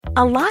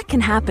A lot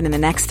can happen in the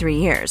next 3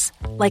 years.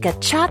 Like a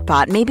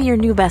chatbot may be your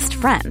new best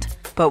friend.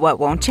 But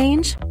what won't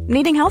change?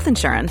 Needing health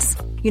insurance.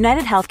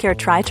 United Healthcare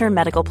Tri-Term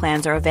Medical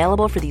Plans are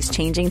available for these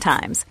changing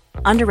times.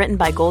 Underwritten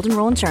by Golden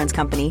Rule Insurance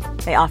Company,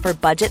 they offer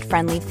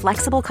budget-friendly,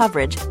 flexible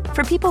coverage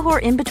for people who are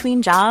in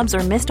between jobs or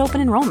missed open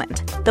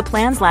enrollment. The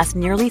plans last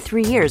nearly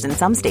 3 years in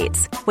some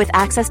states, with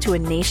access to a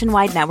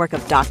nationwide network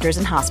of doctors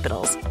and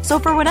hospitals. So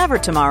for whatever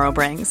tomorrow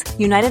brings,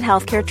 United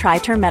Healthcare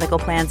Tri-Term Medical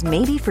Plans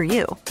may be for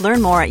you.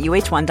 Learn more at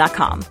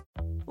uh1.com.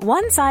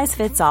 One size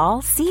fits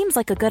all seems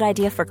like a good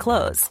idea for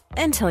clothes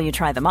until you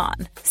try them on.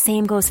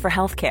 Same goes for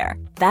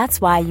healthcare. That's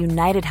why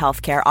United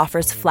Healthcare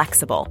offers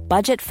flexible,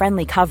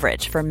 budget-friendly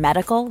coverage for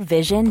medical,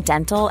 vision,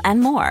 dental, and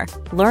more.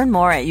 Learn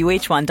more at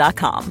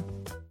uh1.com.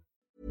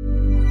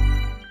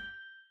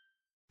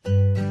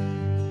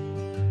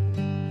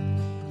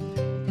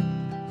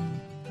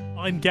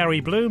 I'm Gary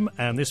Bloom,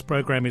 and this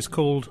programme is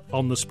called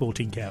On the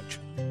Sporting Couch.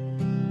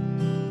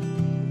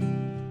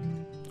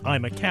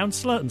 I'm a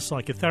counsellor and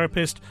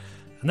psychotherapist,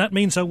 and that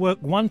means I work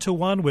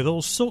one-to-one with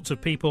all sorts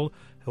of people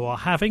who are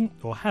having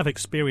or have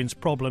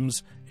experienced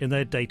problems in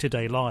their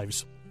day-to-day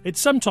lives. It's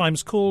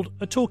sometimes called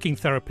a talking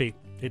therapy.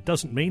 It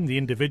doesn't mean the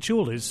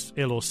individual is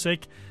ill or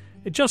sick.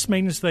 It just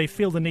means they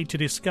feel the need to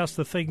discuss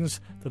the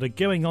things that are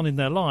going on in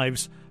their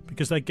lives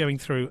because they're going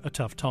through a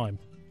tough time.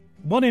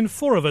 1 in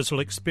 4 of us will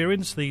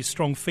experience these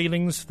strong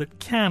feelings that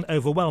can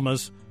overwhelm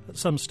us at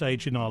some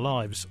stage in our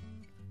lives.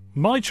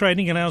 My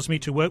training allows me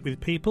to work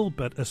with people,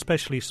 but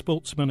especially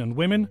sportsmen and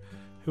women,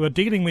 who are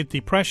dealing with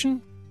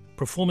depression,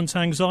 performance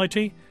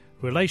anxiety,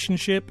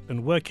 relationship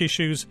and work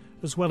issues,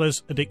 as well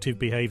as addictive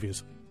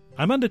behaviours.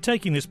 I'm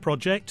undertaking this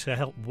project to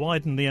help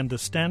widen the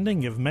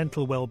understanding of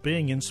mental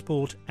well-being in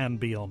sport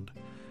and beyond.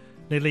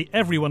 Nearly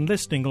everyone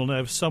listening will know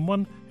of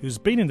someone who's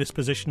been in this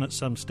position at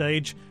some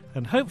stage,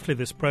 and hopefully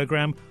this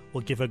programme will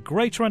give a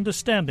greater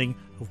understanding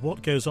of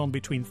what goes on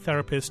between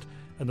therapist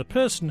and the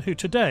person who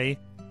today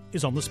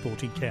is on the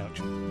sporting couch.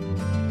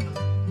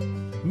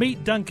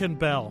 Meet Duncan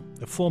Bell,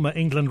 a former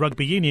England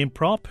rugby union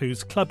prop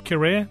whose club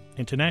career,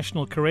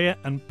 international career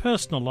and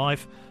personal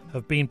life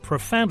have been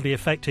profoundly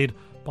affected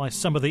by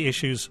some of the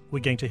issues we're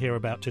going to hear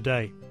about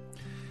today.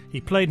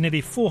 He played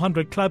nearly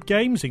 400 club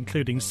games,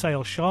 including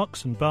Sale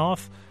Sharks and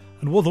Bath,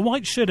 and wore the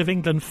white shirt of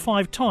England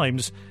 5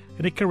 times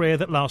in a career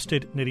that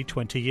lasted nearly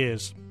 20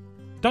 years.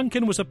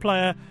 Duncan was a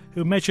player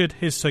who measured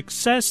his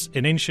success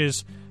in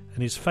inches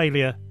and his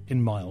failure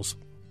in miles.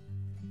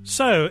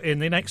 So, in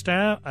the next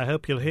hour, I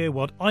hope you'll hear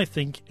what I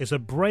think is a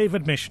brave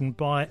admission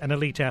by an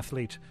elite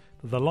athlete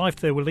that the life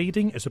they were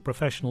leading as a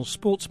professional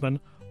sportsman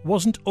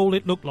wasn't all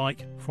it looked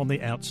like from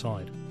the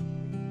outside.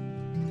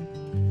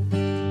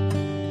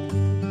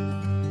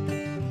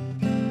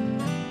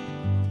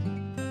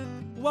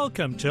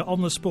 Welcome to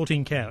On the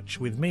Sporting Couch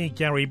with me,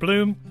 Gary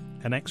Bloom,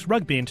 and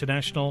ex-rugby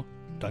international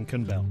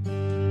Duncan Bell.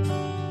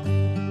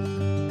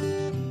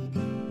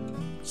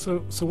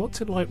 So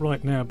what's it like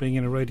right now being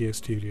in a radio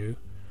studio,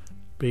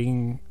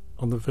 being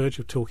on the verge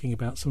of talking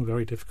about some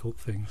very difficult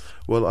things?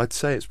 Well, I'd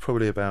say it's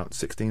probably about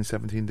 16,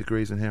 17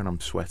 degrees in here and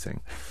I'm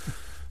sweating.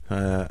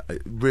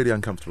 Really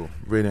uncomfortable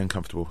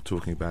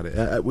talking about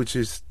it, which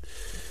is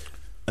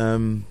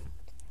going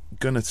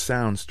to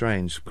sound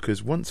strange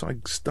because once I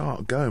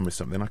start going with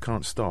something, I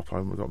can't stop.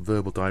 I've got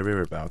verbal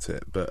diarrhea about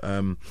it. But,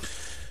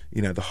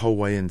 the whole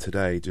way in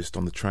today, just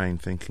on the train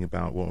thinking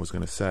about what I was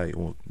going to say,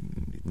 or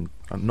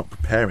I'm not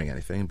preparing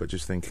anything, but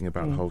just thinking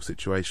about the whole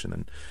situation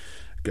and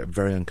get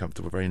very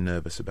uncomfortable, very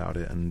nervous about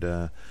it, and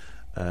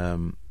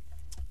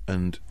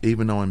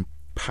even though I'm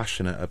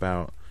passionate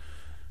about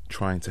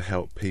trying to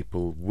help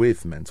people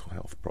with mental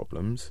health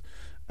problems,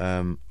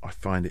 I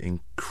find it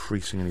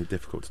increasingly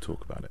difficult to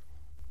talk about it.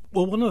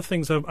 Well, one of the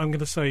things I'm going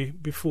to say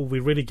before we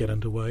really get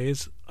underway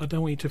is I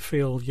don't want you to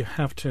feel you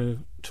have to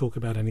talk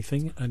about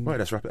anything. And right,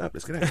 let's wrap it up.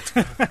 Let's get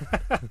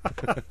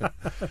out.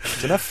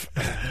 It's enough.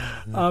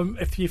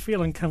 If you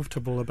feel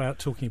uncomfortable about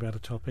talking about a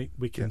topic,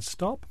 we can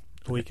stop.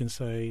 Or we can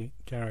say,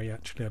 Gary,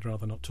 actually, I'd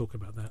rather not talk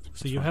about that.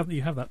 So you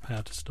have that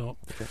power to stop.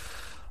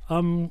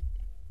 Okay.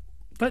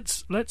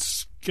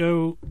 Let's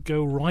go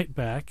right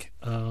back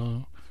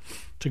to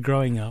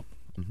growing up,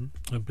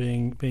 and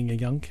being a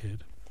young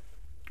kid.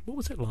 What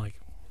was it like?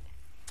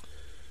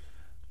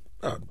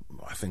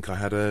 I think I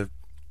had a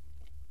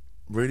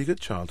really good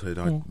childhood.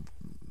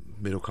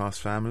 Middle class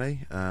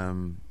family.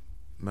 Mum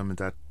and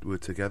Dad were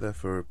together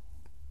for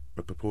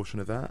a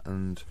proportion of that,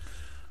 and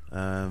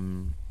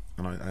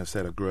I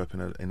said I grew up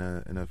in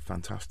a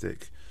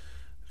fantastic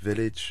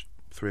village,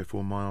 3 or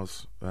 4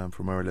 miles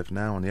from where I live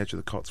now, on the edge of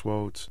the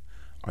Cotswolds.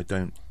 I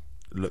don't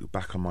look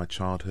back on my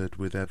childhood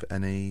with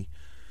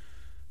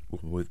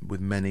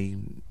many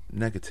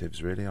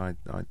negatives. Really, I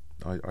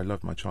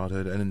loved my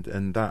childhood,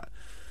 and that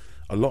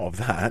a lot of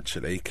that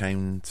actually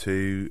came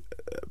to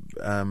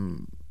a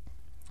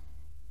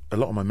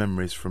lot of my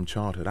memories from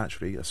childhood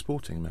actually are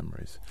sporting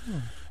memories.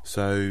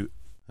 So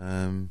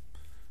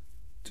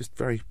just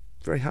very,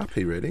 very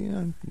happy, really.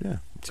 Yeah.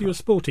 So you're a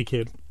sporty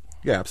kid?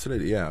 Yeah,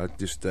 absolutely. Yeah, I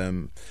just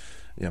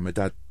my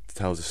dad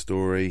tells a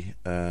story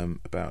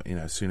about,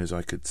 as soon as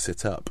I could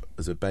sit up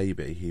as a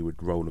baby, he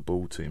would roll a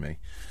ball to me,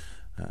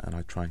 and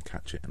I'd try and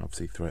catch it and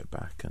obviously throw it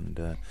back. And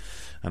I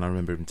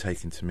remember him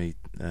taking to me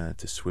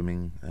to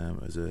swimming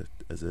as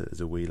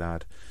a wee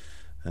lad,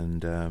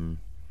 and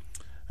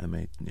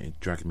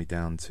dragging me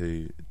down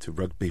to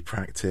rugby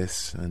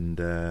practice, and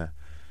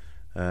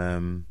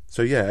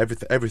so yeah,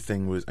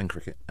 everything was, and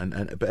cricket,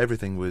 but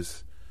everything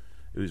was.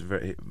 It was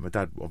very. My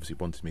dad obviously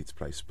wanted me to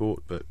play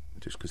sport, but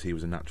just because he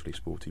was a naturally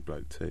sporty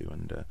bloke too,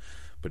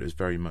 but it was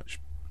very much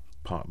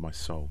part of my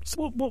soul.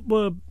 So, what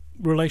were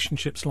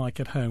relationships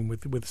like at home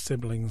with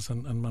siblings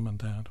and mum and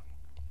dad?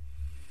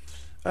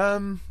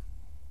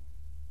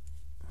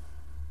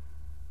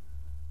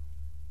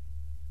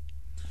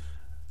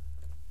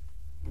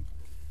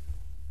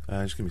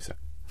 Just give me a sec.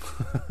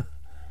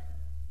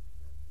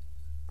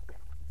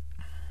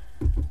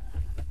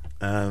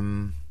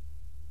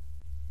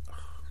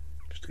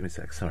 Just give me a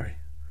sec, sorry.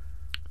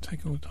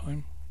 Take all the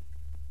time.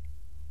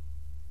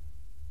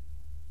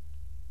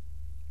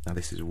 Now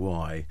this is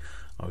why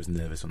I was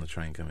nervous on the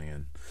train coming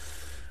in.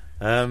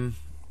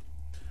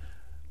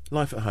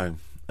 Life at home.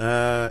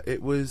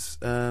 It was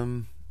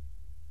a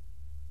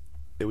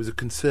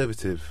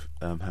conservative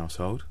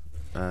household.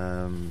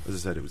 As I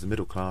said, it was a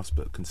middle class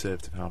but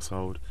conservative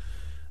household.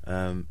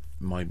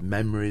 My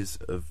memories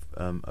of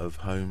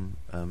home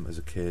as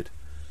a kid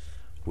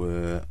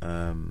were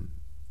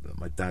that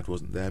my dad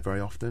wasn't there very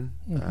often.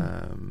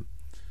 Mm-hmm.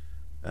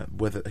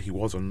 Whether he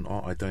was or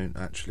not, I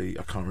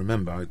can't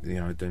remember. I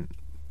don't.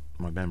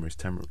 My memory is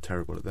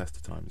terrible at best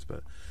of times,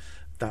 but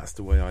that's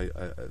the way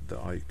that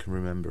I can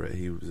remember it.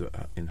 He was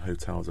in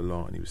hotels a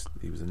lot, and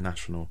he was a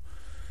national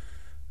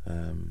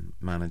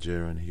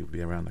manager, and he would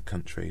be around the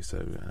country.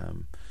 So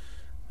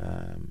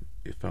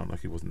it felt like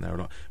he wasn't there a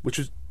lot, which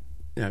was,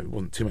 it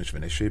wasn't too much of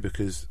an issue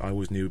because I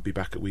always knew he'd be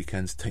back at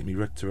weekends to take me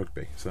to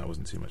rugby, so that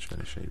wasn't too much of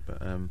an issue. But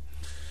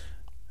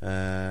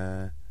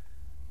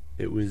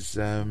it was.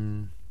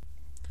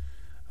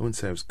 I wouldn't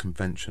say it was a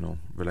conventional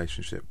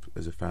relationship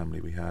as a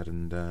family we had,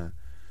 and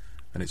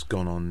it's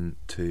gone on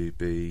to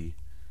be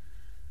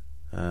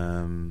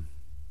a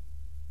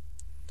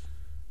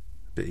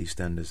bit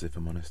EastEnders, if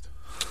I'm honest.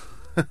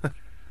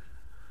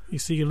 You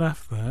see, you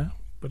laugh there,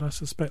 but I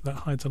suspect that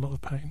hides a lot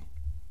of pain.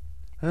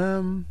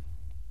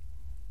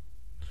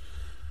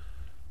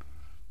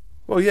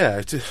 Well, yeah,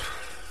 it's,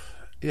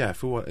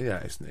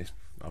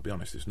 I'll be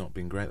honest, it's not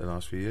been great the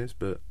last few years,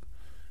 but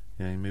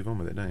you move on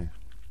with it, don't you?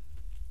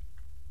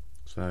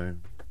 So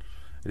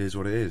it is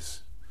what it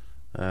is.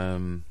 Yeah,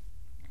 I'm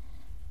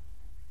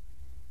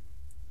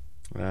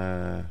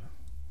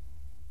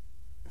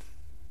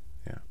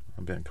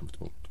a bit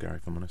uncomfortable, Gary,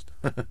 if I'm honest.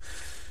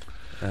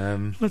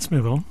 Let's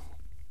move on.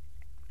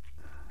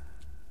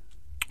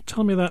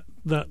 Tell me that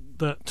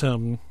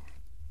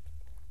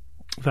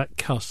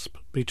cusp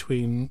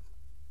between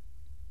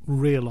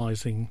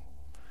realising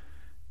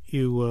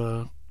you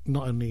were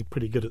not only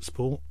pretty good at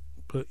sport,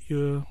 but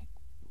you're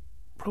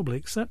probably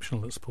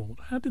exceptional at sport.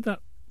 How did that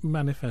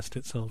manifest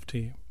itself to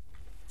you?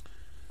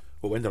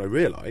 Well, when did I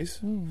realise?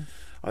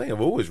 I think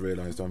I've always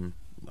realised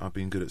I've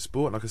been good at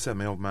sport. Like I said,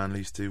 my old man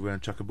used to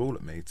chuck a ball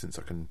at me since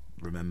I can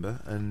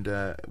remember, and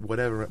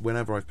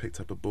whenever I've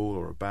picked up a ball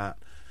or a bat,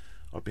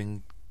 I've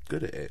been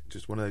good at it.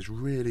 Just one of those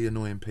really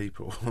annoying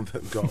people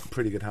that got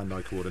pretty good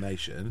hand-eye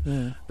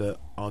coordination. That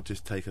I'll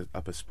just take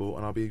up a sport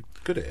and I'll be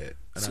good at it.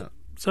 And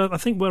so I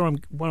think where I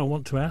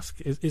want to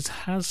ask is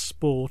has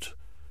sport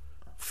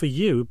for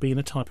you been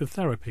a type of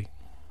therapy?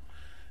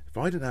 If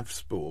I didn't have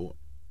sport,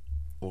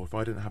 or if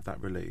I didn't have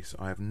that release,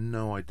 I have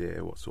no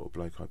idea what sort of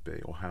bloke I'd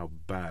be or how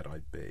bad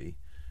I'd be.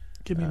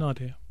 Give me an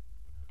idea.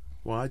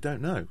 Well, I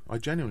don't know. I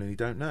genuinely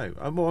don't know.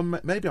 Well,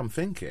 maybe I'm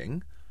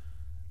thinking,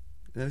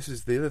 this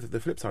is the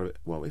flip side of it.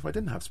 Well, if I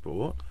didn't have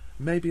sport,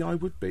 maybe I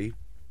would be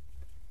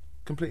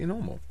completely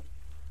normal.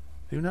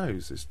 Who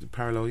knows? It's a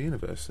parallel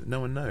universe.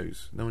 No one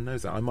knows. No one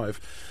knows that.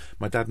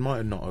 My dad might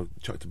have not have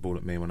chucked a ball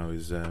at me when I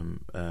was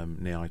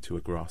knee-high to a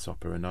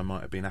grasshopper, and I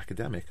might have been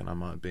academic, and I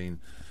might have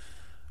been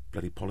a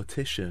bloody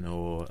politician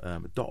or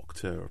a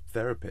doctor or a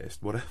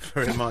therapist,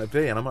 whatever it might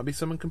be, and I might be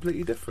someone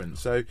completely different.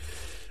 So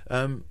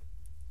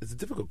it's a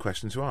difficult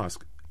question to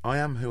ask. I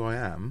am who I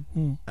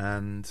am,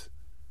 and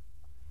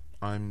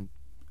I'm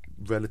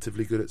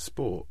relatively good at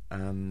sport,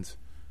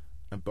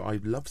 but I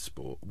love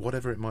sport,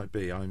 whatever it might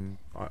be.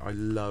 I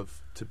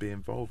love to be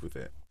involved with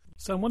it.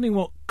 So I'm wondering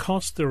what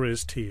cost there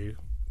is to you.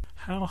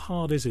 How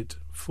hard is it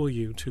for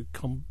you to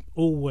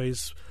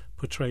always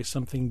portray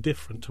something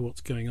different to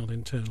what's going on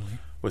internally?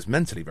 Well, it's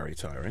mentally very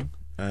tiring,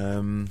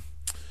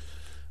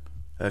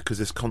 because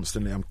it's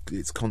constantly on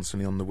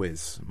the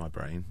whiz, my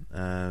brain,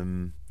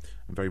 and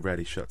very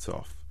rarely shuts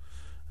off.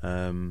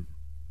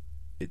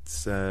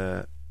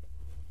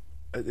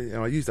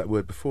 I used that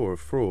word before, of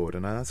fraud,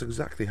 and that's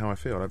exactly how I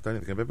feel. I don't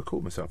think I've ever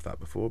called myself that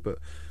before, but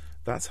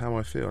that's how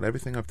I feel.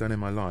 Everything I've done in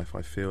my life,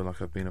 I feel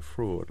like I've been a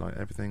fraud. Like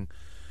everything,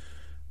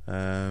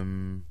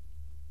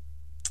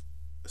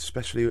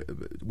 especially,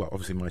 well,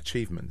 obviously my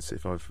achievements.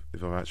 If I've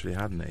actually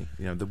had any,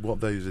 what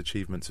those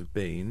achievements have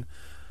been,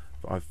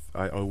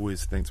 I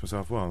always think to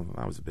myself, well,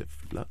 that was a bit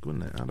of luck,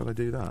 wasn't it? How did I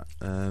do that?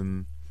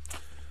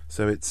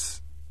 So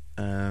it's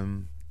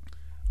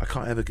I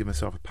can't ever give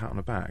myself a pat on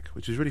the back,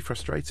 which is really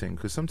frustrating,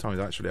 because sometimes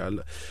actually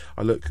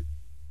I look,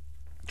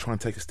 try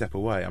and take a step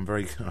away. I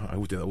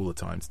will do that all the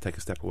time, to take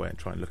a step away and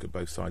try and look at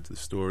both sides of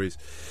the stories.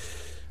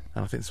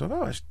 And I think to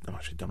myself, I've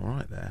actually done all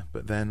right there.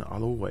 But then I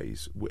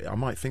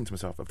might think to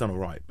myself, I've done all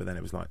right. But then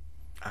it was like,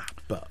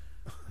 but.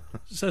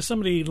 So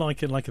somebody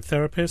like a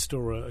therapist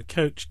or a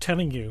coach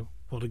telling you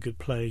what a good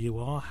player you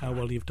are, how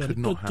well you've done, could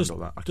not handle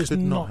that. I could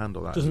not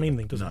handle that. Doesn't mean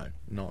anything, does it?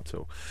 No, not at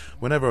all.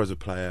 Whenever I was a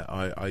player,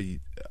 I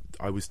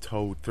was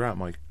told throughout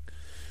my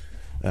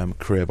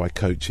career by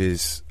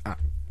coaches at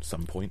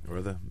some point or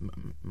other.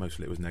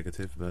 Mostly it was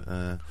negative,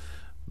 but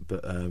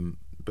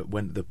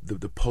when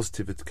the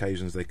positive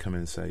occasions, they come in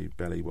and say,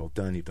 "Belly, well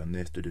done, you've done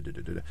this,"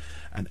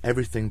 and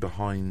everything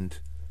behind.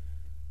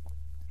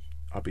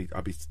 I'd be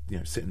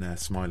sitting there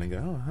smiling,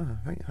 going, "Oh,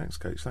 thanks,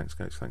 coach, thanks,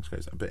 coach, thanks,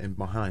 coach." But in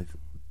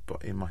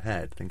my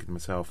head, thinking to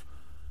myself,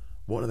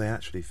 "What are they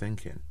actually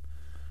thinking?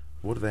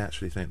 What do they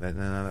actually think?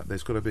 No,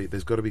 there's got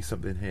to be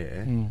something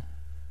here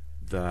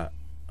that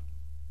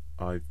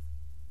I've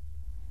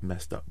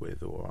messed up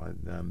with, or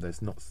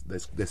there's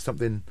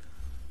something.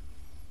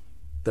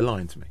 They're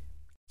lying to me."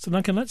 So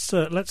Duncan,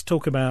 let's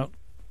talk about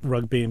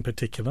rugby in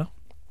particular,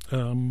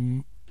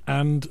 and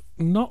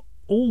not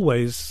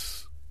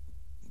always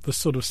the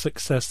sort of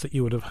success that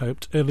you would have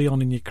hoped early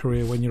on in your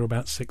career when you're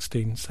about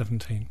 16,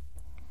 17.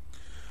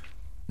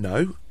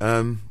 No,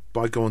 but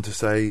I go on to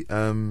say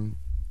that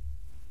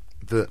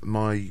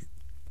my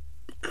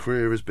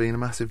career has been a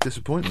massive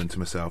disappointment to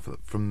myself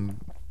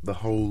from the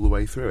whole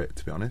way through it,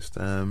 to be honest.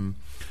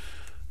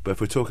 But if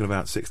we're talking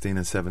about 16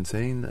 and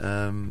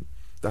 17,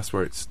 that's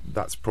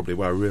probably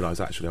where I realised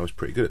actually I was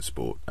pretty good at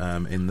sport.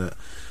 In that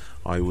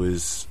I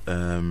was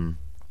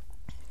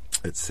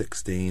at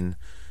 16.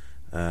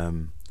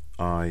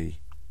 I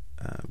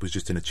was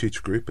just in a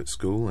tutor group at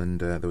school,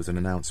 and there was an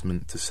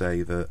announcement to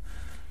say that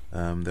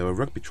there were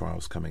rugby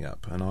trials coming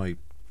up, and I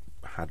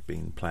had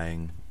been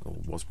playing, or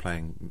was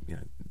playing,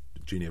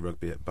 junior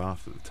rugby at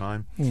Bath at the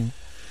time.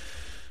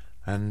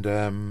 And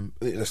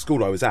the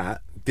school I was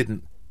at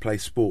didn't play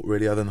sport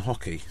really other than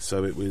hockey,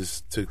 so it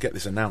was to get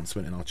this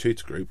announcement in our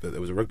tutor group that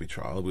there was a rugby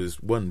trial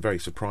was, one, very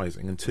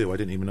surprising, and two, I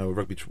didn't even know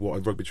what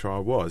a rugby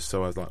trial was.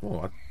 So I was like,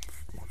 I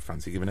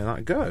fancy giving that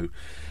a go.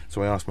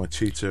 So I asked my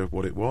tutor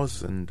what it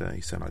was, and he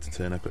said I had to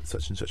turn up at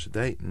such and such a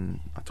date, and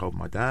I told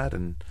my dad,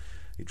 and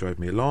he drove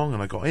me along,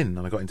 and I got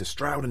into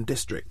Stroud and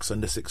Districts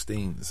under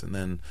 16s, and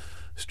then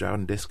Stroud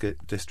and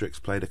Districts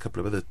played a couple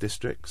of other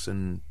districts,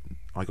 and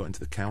I got into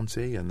the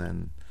county, and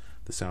then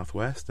the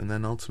Southwest, and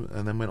then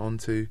went on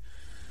to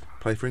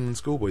play for England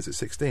schoolboys at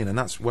 16, and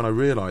that's when I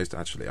realised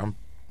actually I'm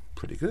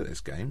pretty good at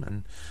this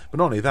game. But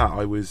not only that,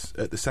 I was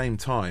at the same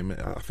time,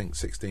 I think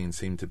 16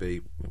 seemed to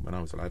be, when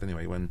I was a lad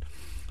anyway, when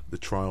the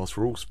trials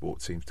for all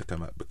sports seemed to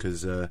come up,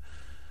 because at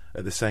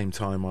the same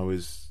time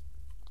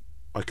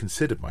I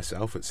considered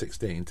myself at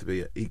 16 to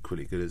be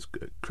equally good as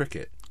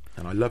cricket,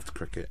 and I loved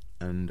cricket,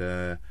 and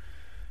in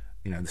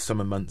the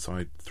summer months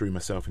I threw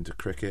myself into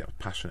cricket. I was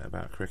passionate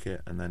about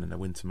cricket, and then in the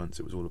winter months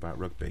it was all about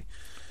rugby.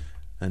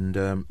 And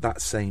that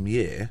same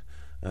year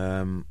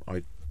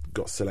I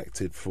got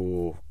selected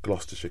for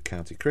Gloucestershire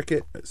County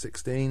Cricket at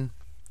 16,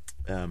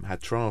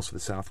 had trials for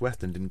the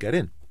Southwest and didn't get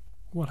in.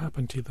 What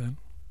happened to you then?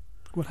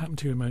 What happened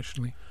to you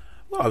emotionally?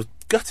 Well, I was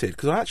gutted,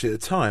 because actually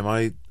at the time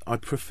I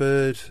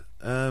preferred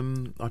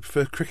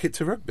cricket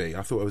to rugby.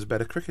 I thought I was a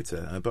better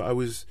cricketer, but I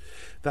was,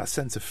 that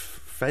sense of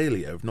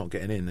failure of not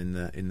getting in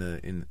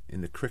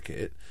the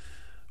cricket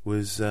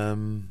was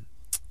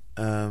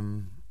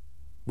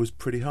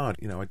pretty hard.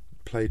 I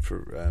played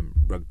for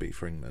rugby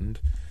for England,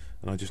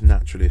 and I just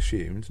not naturally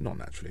assumed,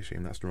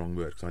 that's the wrong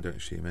word because I don't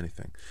assume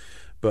anything,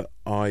 but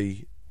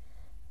I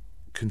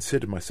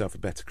considered myself a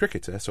better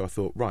cricketer, so I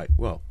thought, right,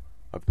 well,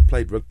 I've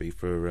played rugby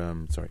for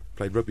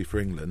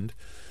England,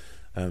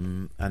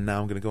 and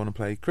now I'm going to go on and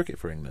play cricket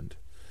for England.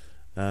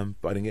 But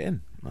I didn't get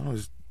in.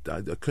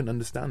 I couldn't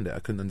understand it. I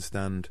couldn't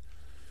understand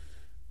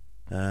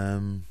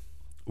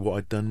what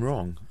I'd done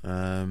wrong.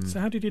 So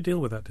how did you deal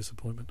with that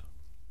disappointment?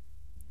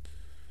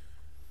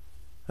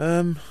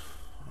 I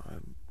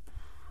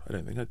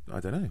don't think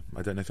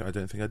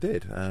I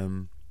did. I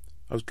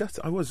was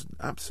gutted. I was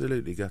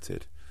absolutely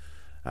gutted.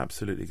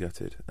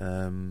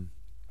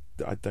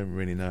 I don't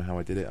really know how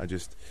I did it.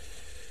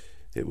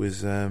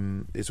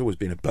 It's always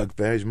been a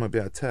bugbear, as you might be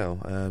able to tell,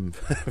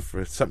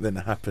 for something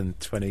that happened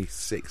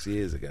 26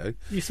 years ago.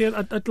 You see,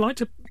 I'd like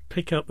to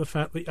pick up the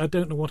fact that I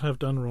don't know what I've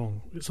done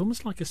wrong. It's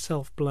almost like a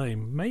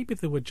self-blame. Maybe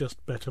there were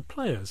just better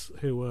players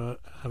who were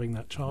having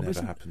that child.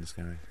 Never happens,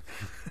 Gary.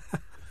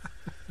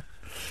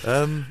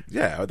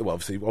 Yeah, well,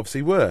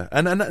 obviously were,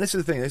 and this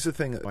is the thing. This is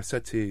the thing that I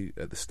said to you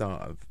at the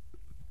start of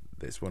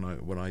this. When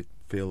I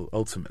feel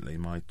ultimately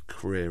my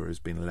career has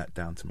been let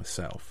down to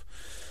myself,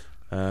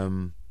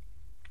 and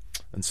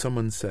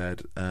someone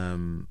said, I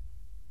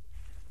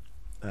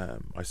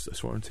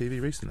saw it on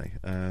TV recently.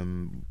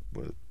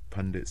 Where the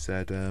pundit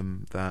said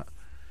that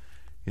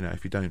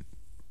if you don't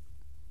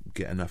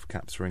get enough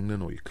caps for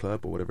England or your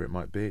club or whatever it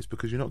might be. It's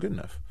because you're not good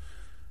enough.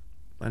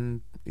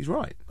 And he's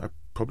right. I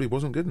probably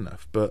wasn't good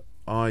enough. But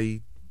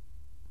I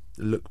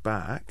look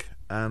back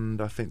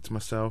and I think to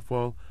myself,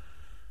 well,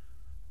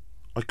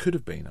 I could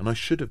have been and I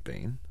should have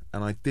been,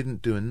 and I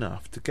didn't do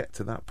enough to get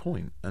to that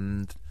point.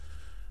 And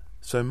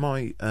so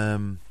my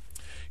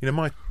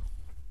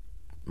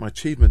my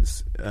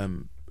achievements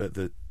at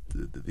the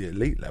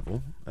elite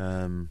level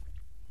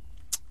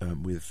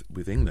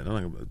with England,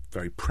 I'm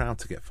very proud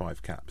to get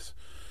 5 caps.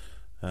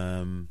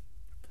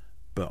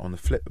 But on the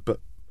flip, but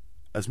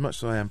as much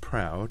as I am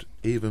proud,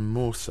 even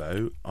more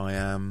so, I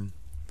am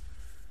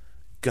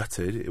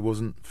gutted it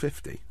wasn't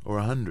 50 or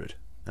 100.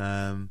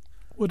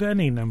 Would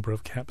any number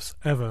of caps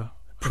ever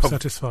have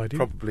satisfied you?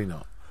 Probably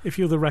not. If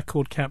you're the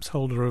record caps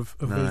holder of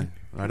no,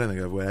 I don't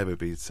think I would ever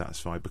be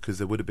satisfied, because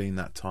there would have been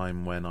that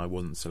time when I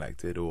wasn't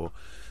selected, or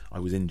I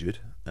was injured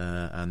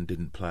and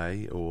didn't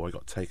play, or I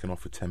got taken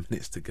off with 10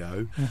 minutes to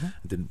go and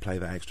didn't play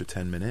that extra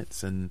 10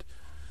 minutes. And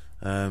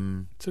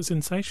so it's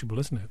insatiable,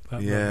 isn't it?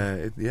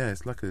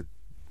 It's like I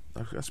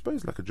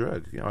suppose like a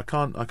drug. I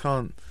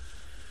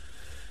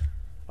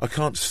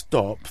can't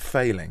stop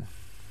failing.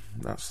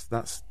 That's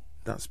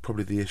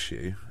probably the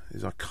issue.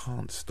 Is I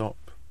can't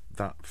stop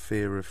that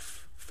fear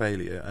of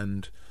failure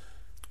and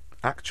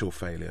actual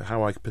failure,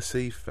 how I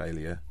perceive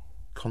failure,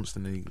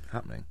 constantly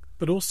happening.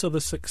 But also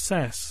the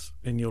success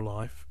in your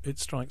life, it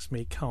strikes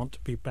me,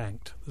 can't be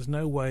banked. There's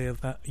no way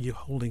of that you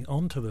holding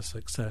on to the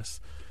success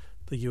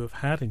that you have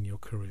had in your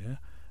career,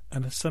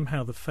 and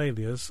somehow the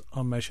failures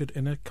are measured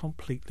in a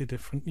completely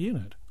different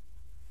unit.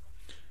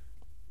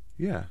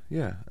 Yeah.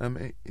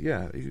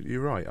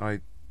 You're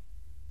right.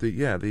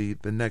 The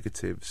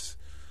negatives,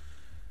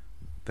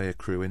 they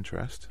accrue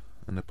interest,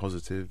 and the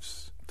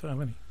positives don't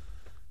have any.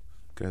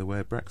 Go the way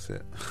of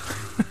Brexit.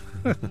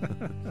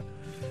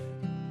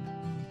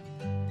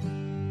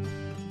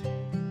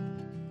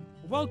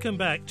 Welcome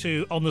back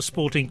to On the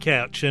Sporting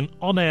Couch, an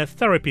on-air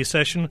therapy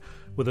session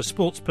with a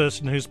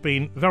sportsperson who's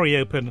been very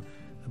open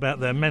about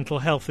their mental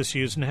health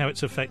issues and how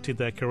it's affected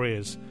their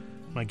careers.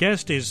 My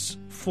guest is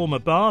former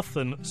Bath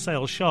and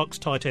Sale Sharks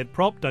tight head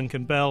prop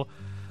Duncan Bell.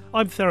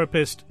 I'm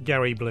therapist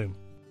Gary Bloom.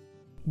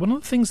 One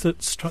of the things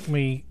that struck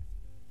me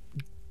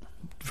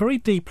very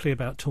deeply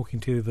about talking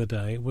to you the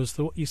other day was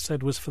that what you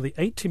said was, for the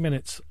 80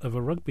 minutes of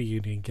a rugby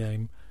union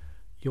game,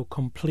 you're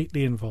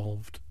completely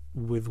involved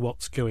with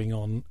what's going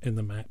on in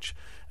the match.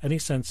 Any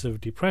sense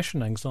of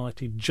depression,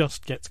 anxiety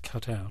just gets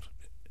cut out.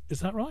 Is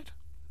that right?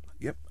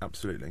 Yep,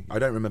 absolutely. I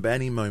don't remember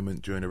any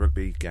moment during a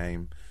rugby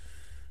game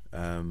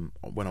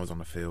when I was on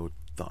the field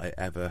that I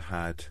ever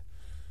had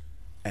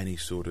any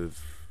sort of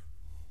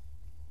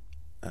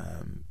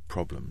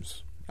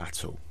problems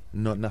at all.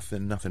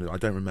 Nothing. I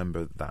don't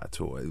remember that at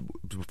all.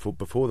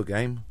 Before the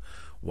game,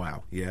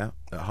 wow, yeah.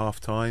 At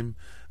half time,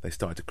 they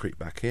started to creep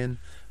back in,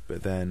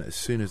 but then as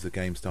soon as the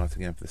game started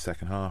again for the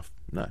second half,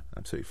 no,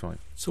 absolutely fine.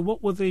 So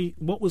what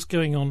was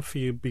going on for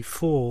you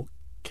before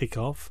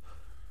kick-off,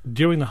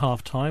 during the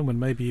half time when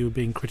maybe you were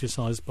being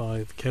criticised by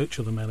the coach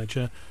or the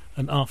manager,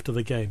 and after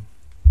the game?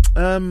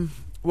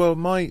 Well,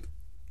 my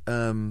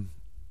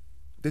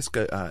this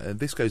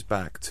goes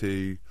back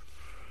to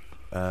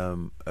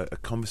a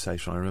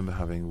conversation I remember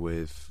having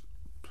with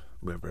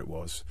whoever it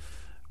was,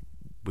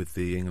 with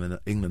the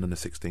England under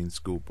 16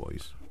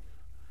 schoolboys.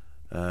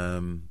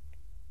 Sorry,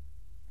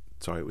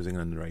 it was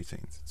England under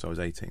 18s. So I was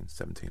 17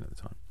 at the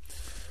time,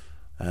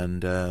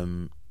 and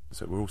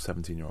so we're all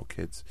 17-year-old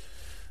kids.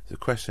 There's a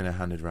questionnaire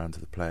handed around to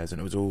the players,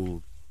 and it was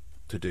all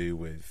to do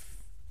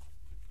with,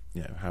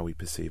 you know, how we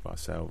perceive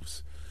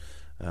ourselves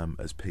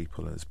as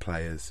people, as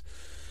players,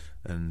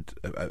 and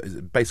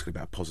basically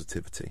about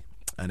positivity.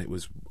 And it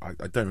was, I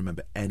don't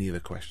remember any of the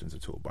questions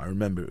at all, but I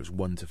remember it was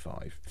 1 to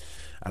 5.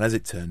 And as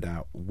it turned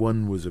out,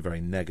 1 was a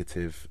very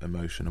negative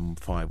emotion and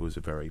 5 was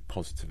a very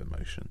positive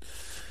emotion.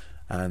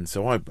 And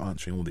so I'm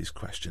answering all these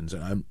questions,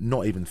 and I'm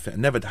not even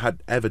never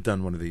had ever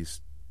done one of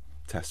these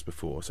tests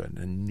before, so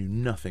I knew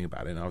nothing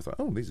about it. And I was like,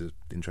 oh, these are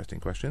interesting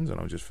questions, and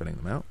I was just filling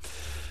them out.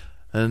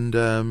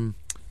 And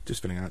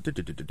just filling out,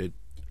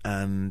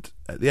 and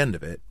at the end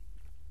of it,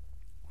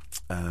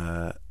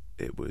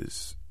 it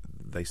was,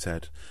 they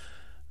said,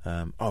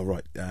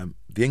 the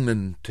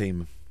England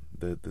team,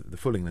 the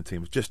full England team,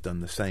 has just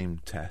done the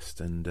same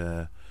test,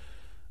 and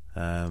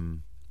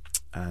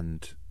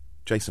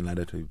Jason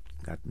Leonard, who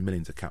had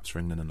millions of caps for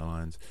England and the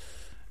Lions,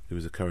 who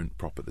was a current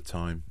prop at the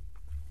time,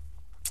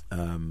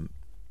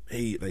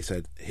 they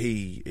said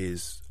he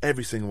is,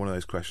 every single one of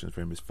those questions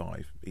for him is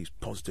 5. He's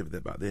positive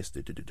about this,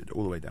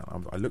 all the way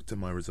down. I looked at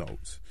my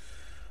results,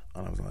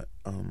 and I was like,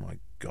 oh my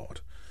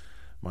God,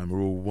 mine were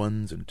all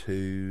 1s and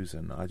 2s,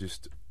 and I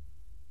just,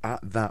 at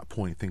that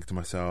point, think to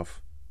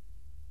myself,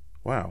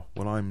 wow,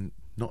 well, I'm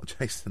not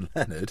Jason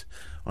Leonard,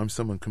 I'm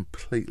someone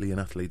completely and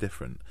utterly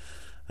different.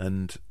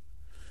 And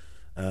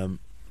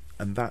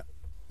that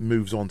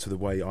moves on to the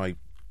way I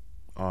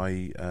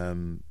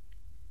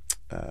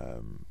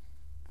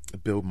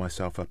build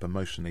myself up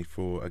emotionally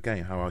for a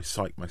game, how I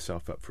psych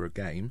myself up for a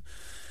game,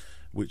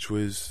 which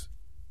was,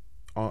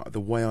 the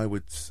way I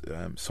would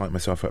psych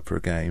myself up for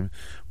a game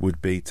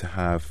would be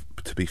to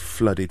be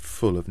flooded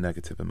full of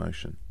negative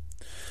emotion.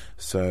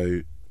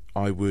 So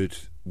I would,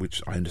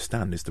 which I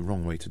understand is the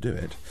wrong way to do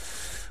it.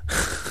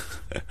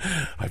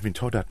 I've been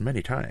told that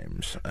many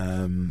times,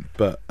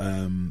 but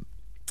I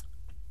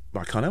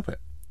can't help it.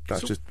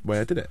 That's just the way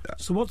I did it.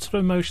 So what sort of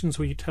emotions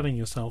were you telling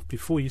yourself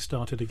before you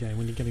started a game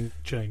when you're getting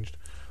changed?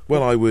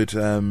 Well, I would...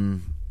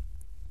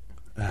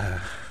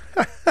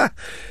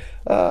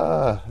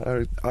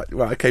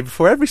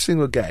 before every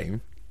single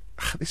game...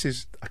 I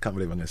can't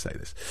believe I'm going to say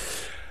this.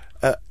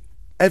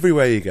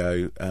 Everywhere you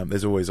go,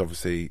 there's always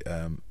obviously...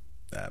 the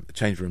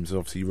change rooms are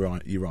obviously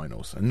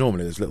urinals, and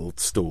normally there's little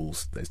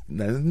stools.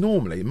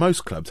 Normally,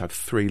 most clubs have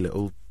 3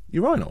 little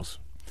urinals.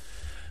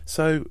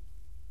 So...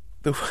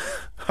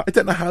 I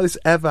don't know how this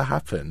ever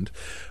happened,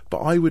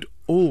 but I would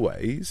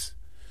always...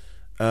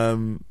 I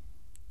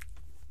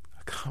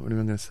can't believe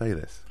I'm going to say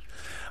this.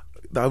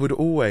 I would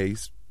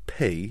always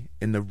pee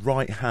in the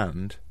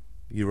right-hand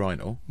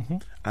urinal,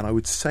 and I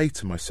would say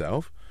to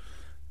myself,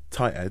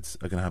 tight heads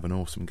are going to have an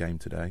awesome game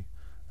today,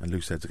 and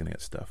loose heads are going to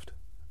get stuffed.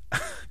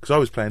 Because I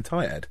was playing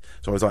tight head.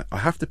 So I was like, I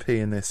have to pee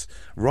in this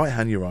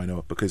right-hand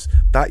urinal because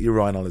that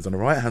urinal is on the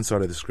right-hand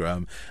side of the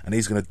scrum, and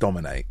he's going to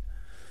dominate.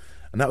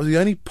 And that was the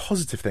only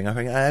positive thing I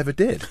think I ever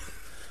did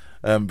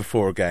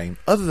before a game.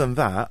 Other than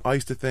that, I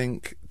used to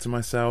think to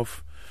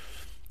myself,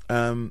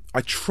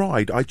 I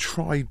tried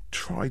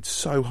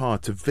so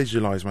hard to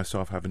visualise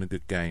myself having a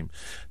good game,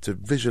 to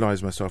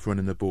visualise myself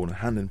running the ball and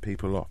handing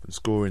people off and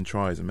scoring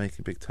tries and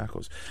making big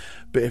tackles.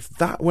 But if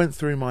that went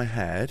through my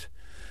head,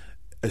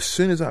 as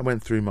soon as that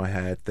went through my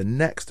head, the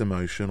next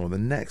emotion or the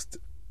next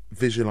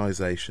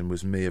visualisation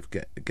was me of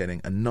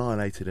getting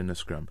annihilated in a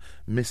scrum,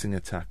 missing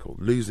a tackle,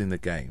 losing the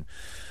game,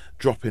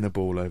 dropping a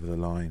ball over the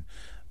line,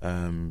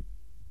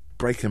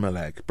 breaking my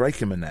leg,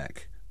 breaking my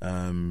neck,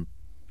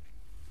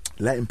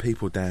 letting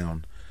people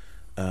down,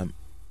 and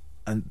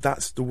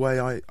that's the way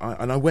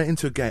I went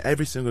into a game,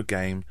 every single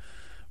game,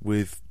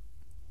 with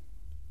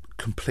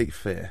complete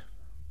fear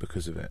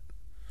because of it.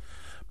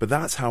 But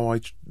that's how I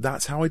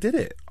did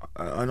it,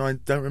 and I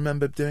don't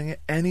remember doing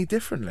it any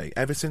differently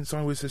ever since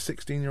I was a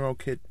 16-year-old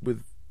kid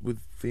with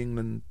the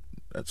England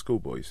at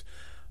schoolboys.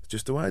 It's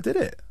just the way I did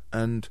it,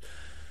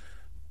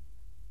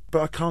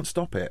 but I can't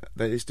stop it.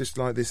 It's just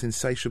like this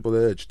insatiable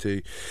urge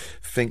to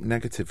think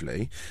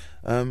negatively,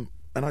 and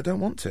I don't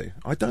want to.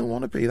 I don't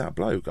want to be that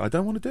bloke. I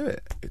don't want to do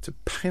it. It's a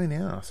pain in the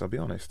ass, I'll be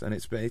honest, and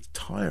it's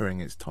tiring.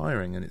 It's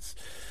tiring, and it's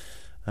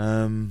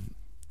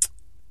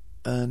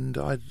and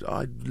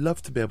I'd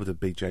love to be able to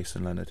beat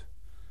Jason Leonard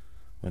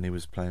when he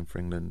was playing for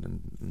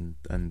England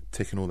and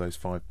ticking all those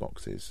 5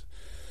 boxes,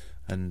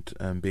 and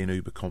being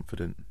uber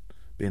confident,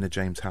 being a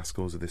James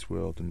Haskell's of this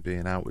world, and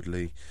being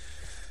outwardly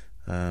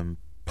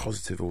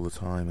positive all the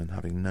time and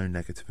having no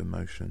negative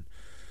emotion.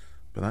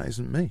 But that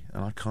isn't me,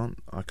 and I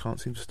can't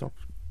seem to stop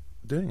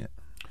doing it.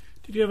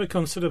 Did you ever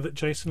consider that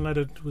Jason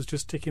Leonard was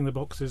just ticking the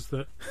boxes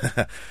that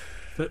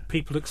that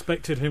people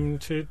expected him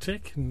to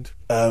tick? And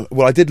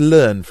well, I did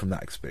learn from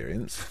that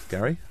experience,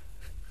 Gary.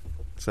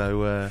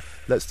 So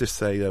let's just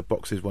say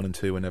boxes 1 and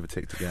 2 were never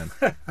ticked again.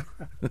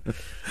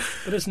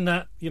 But isn't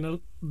that,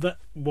 that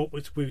what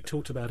we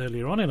talked about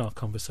earlier on in our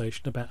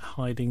conversation about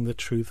hiding the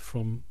truth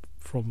from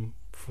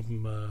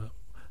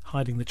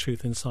hiding the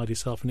truth inside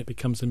yourself, and it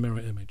becomes a mirror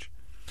image?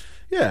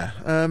 Yeah.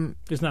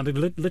 Isn't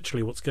that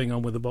literally what's going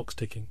on with the box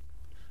ticking?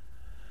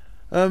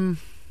 I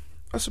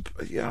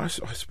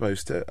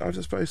suppose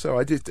so.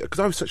 I did, because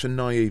I was such a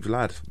naive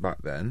lad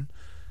back then.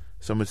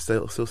 Some would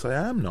still say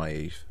I am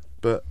naive,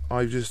 but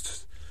I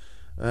just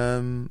I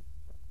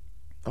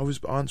was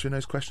answering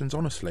those questions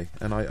honestly,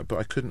 but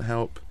I couldn't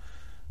help.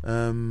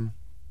 I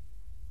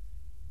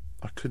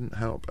couldn't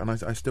help, and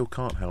I still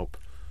can't help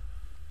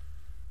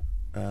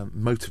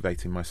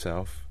motivating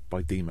myself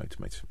by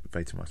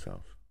demotivating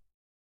myself.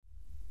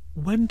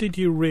 When did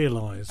you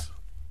realise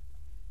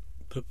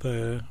that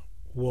there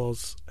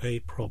was a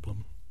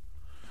problem?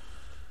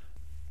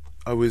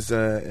 I was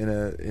in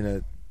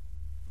a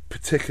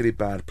particularly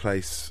bad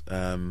place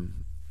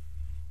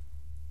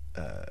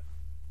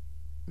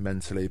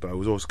mentally, but I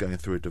was also going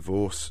through a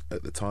divorce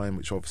at the time,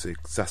 which obviously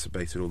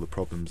exacerbated all the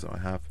problems that I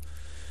have.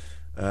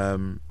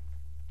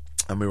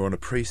 And we were on a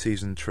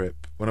pre-season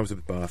trip. When I was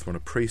at Bath, we were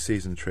on a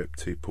pre-season trip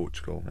to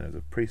Portugal. It was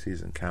a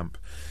pre-season camp,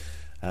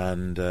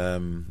 and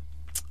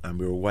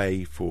we were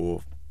away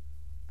for,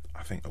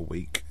 I think, a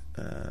week,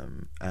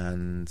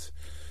 and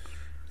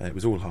it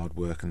was all hard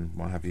work and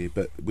what have you.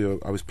 But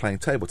I was playing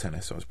table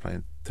tennis. So I was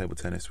playing table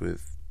tennis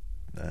with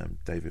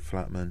David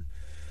Flatman,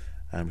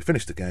 and we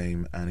finished the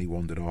game, and he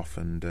wandered off,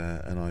 and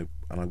I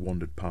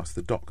wandered past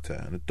the doctor,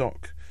 and the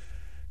doc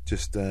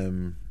just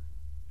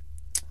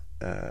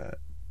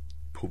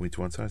pulled me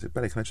to one side. I said,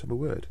 "Belly, can I just have a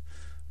word?"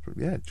 I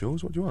said, "Yeah,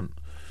 Jules, what do you want?"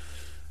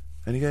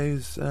 And he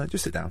goes,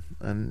 "Just sit down."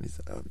 And he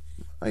said, "How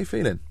are you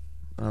feeling?"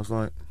 And I was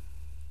like,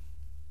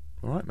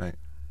 "All right, mate.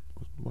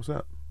 What's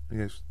up?" He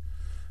goes,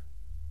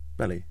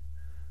 "Belly,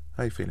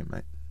 how you feeling,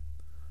 mate?"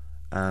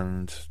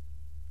 And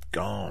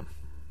gone,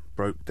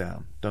 broke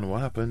down. Don't know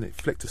what happened. It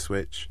flicked a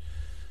switch,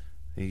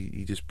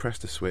 He just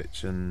pressed a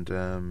switch, and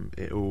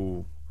it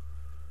all.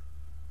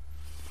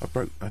 I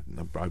broke,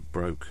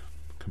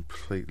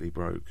 completely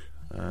broke,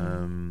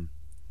 and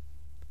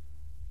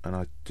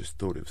I just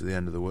thought it was the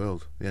end of the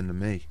world, the end of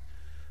me,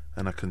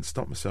 and I couldn't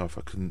stop myself.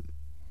 I couldn't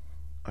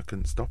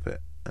stop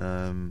it.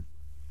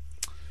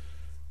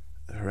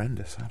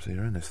 Horrendous, absolutely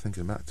horrendous.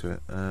 Thinking back to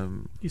it,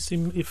 you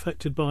seem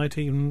affected by it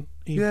even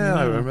yeah, now.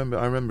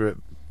 I remember it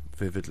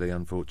vividly.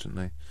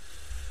 Unfortunately,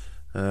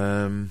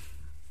 and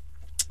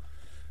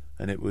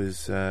it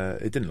was.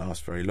 It didn't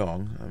last very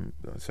long.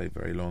 I say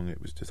very long.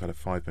 It was just had a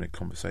 5-minute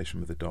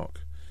conversation with the doc,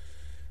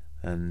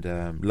 and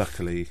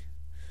luckily,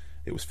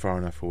 it was far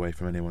enough away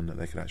from anyone that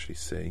they could actually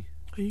see.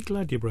 Are you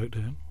glad you broke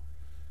down?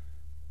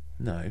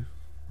 No.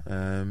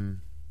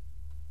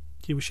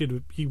 You wish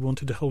you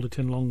wanted to hold it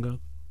in longer.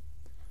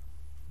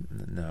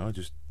 No, I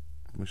just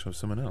wish I was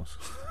someone else.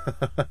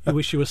 You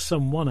wish you were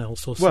someone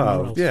else or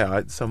someone else.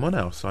 Yeah, someone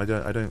else. I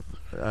don't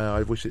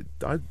wish it.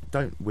 I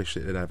don't wish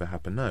it had ever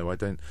happened. No, I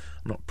don't.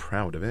 I'm not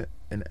proud of it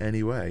in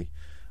any way.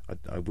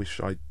 I wish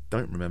I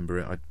don't remember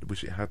it. I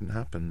wish it hadn't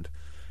happened.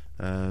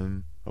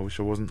 I wish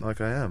I wasn't like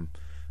I am.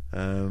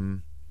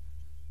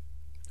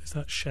 Is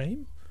that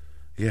shame?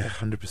 Yeah,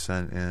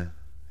 100%.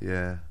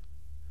 Yeah.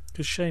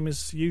 Because shame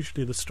is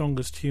usually the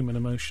strongest human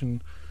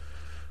emotion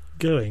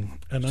going.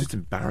 And it's just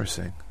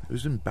embarrassing. It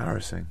was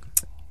embarrassing.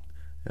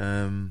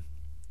 I've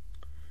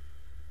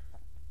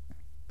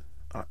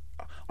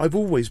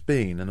always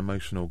been an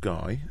emotional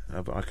guy.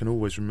 I can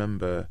always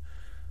remember.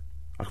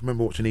 I can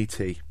remember watching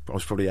E.T. I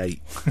was probably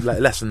 8,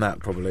 less than that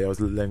probably. I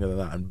was younger than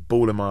that, and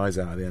bawling my eyes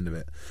out at the end of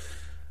it.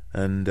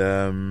 And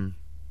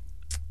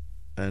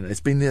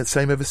it's been the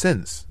same ever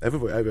since. I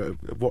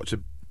watch a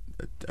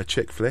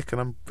chick flick,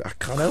 and I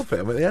can't help it.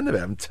 I'm at the end of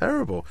it. I'm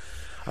terrible.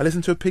 I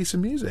listen to a piece of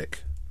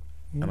music,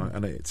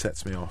 and it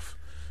sets me off.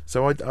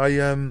 So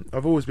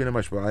I've always been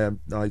emotional, but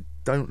I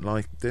don't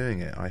like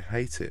doing it. I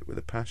hate it with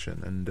a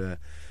passion, and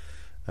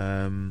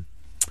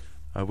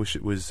I wish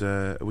it was.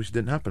 I wish it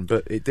didn't happen,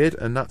 but it did,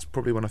 and that's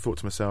probably when I thought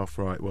to myself,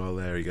 right, well,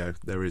 there you go.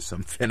 There is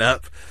something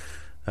up.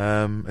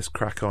 Let's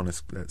crack on.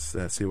 Let's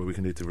see what we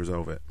can do to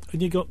resolve it.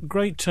 And you got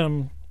great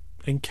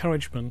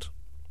encouragement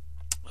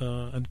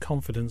and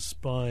confidence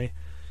by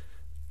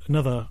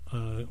another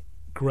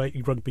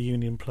great rugby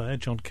union player,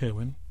 John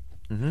Kirwan,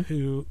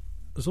 who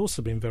has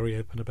also been very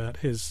open about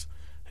his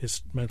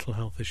mental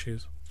health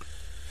issues.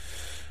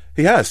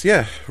 He has,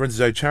 yeah. Runs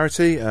his own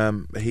charity.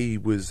 He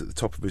was at the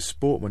top of his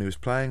sport when he was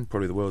playing,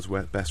 probably the world's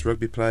best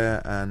rugby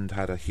player, and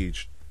had a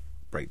huge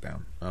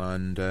breakdown.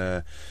 And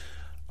I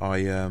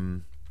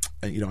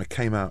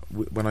came out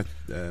when I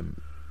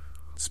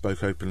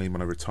spoke openly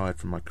when I retired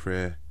from my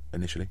career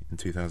initially in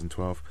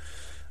 2012,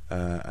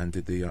 and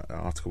did the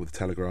article with the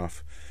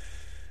Telegraph.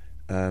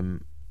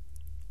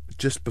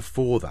 Just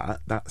before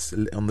that's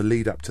on the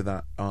lead up to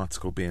that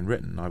article being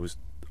written, I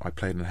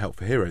played in a Help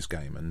for Heroes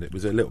game, and it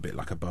was a little bit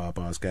like a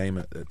bars game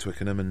at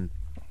Twickenham, and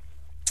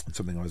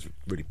something I was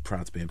really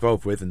proud to be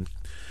involved with. And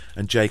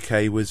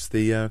JK was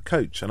the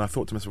coach, and I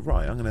thought to myself,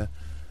 right, I'm gonna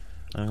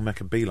make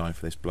a beeline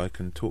for this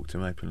bloke and talk to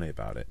him openly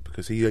about it,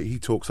 because he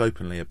talks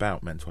openly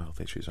about mental health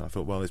issues. And I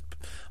thought, well,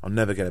 I'll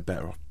never get a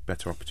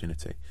better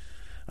opportunity.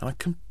 And I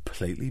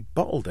completely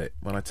bottled it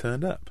when I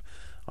turned up.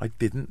 I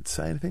didn't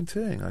say anything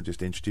to him. I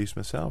just introduced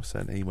myself.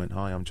 Said, he went,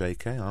 "Hi, I'm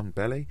JK. I'm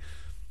Belly.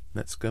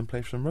 Let's go and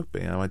play some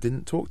rugby." And I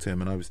didn't talk to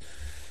him, and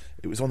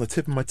it was on the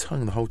tip of my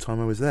tongue the whole time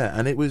I was there.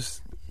 And it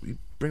was,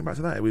 bring it back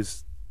to that, it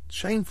was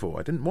shameful.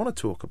 I didn't want to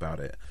talk about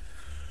it,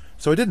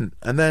 so I didn't.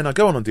 And then I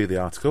go on and do the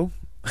article,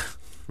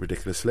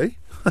 ridiculously,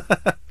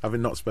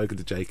 having not spoken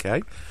to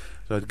JK,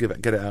 so I'd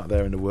get it out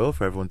there in the world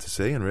for everyone to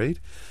see and read.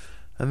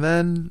 And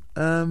then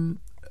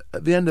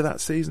at the end of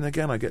that season,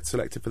 again, I get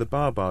selected for the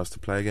Bars to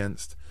play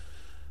against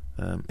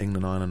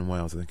England, Ireland and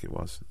Wales, I think it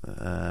was,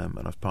 and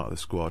I was part of the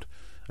squad,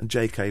 and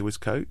JK was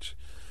coach.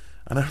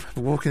 And I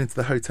remember walking into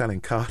the hotel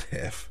in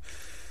Cardiff,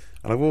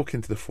 and I walk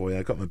into the foyer,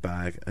 I got my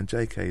bag, and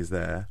JK is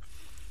there,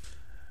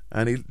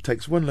 and he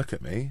takes one look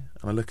at me,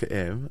 and I look at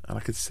him, and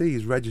I could see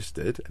he's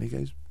registered, and he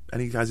goes, and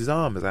he has his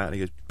arms out, and he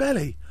goes,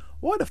 "Belly,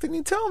 why the fuck didn't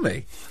you tell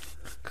me?"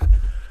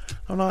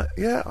 I'm like,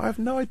 yeah, I have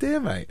no idea,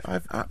 mate. I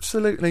have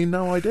absolutely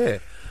no idea.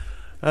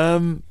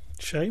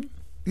 Shame?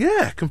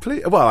 Yeah,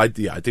 completely. Well, I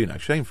do know,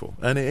 shameful.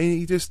 And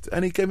he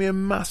gave me a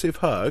massive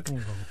hug,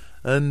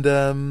 and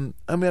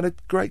we had a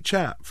great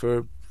chat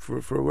for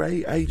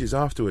ages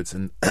afterwards,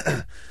 and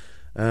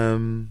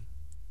and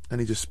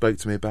he just spoke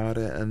to me about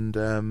it, and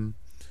and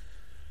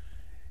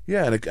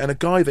a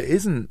guy that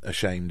isn't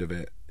ashamed of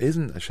it,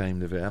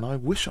 and I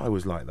wish I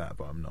was like that,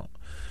 but I'm not.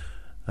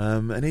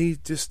 And he's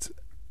just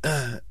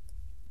a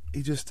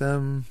bit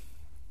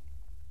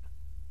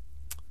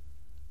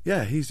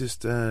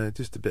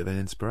of an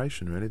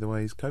inspiration, really, the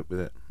way he's coped with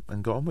it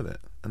and got on with it,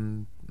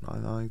 and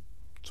I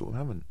sort of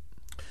haven't.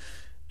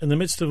 In the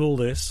midst of all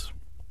this,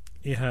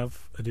 you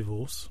have a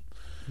divorce,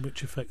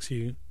 which affects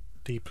you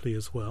deeply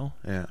as well.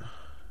 Yeah.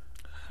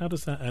 How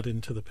does that add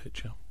into the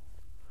picture?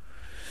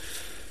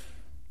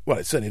 Well,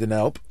 it certainly didn't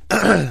help.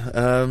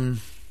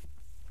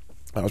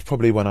 that was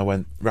probably when I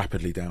went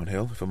rapidly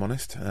downhill, if I'm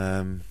honest.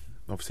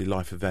 Obviously,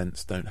 life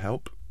events don't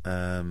help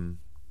with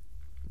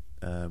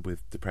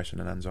depression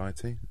and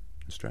anxiety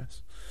and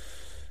stress.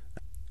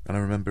 And I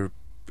remember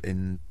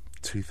in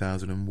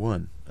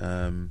 2001,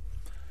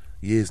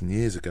 years and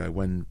years ago,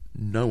 when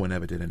no one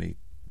ever did any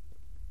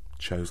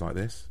shows like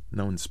this,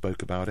 no one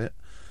spoke about it.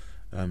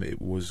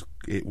 It was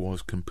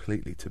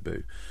completely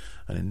taboo.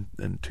 And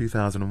in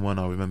 2001,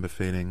 I remember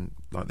feeling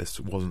like this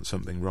wasn't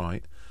something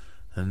right,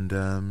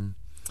 and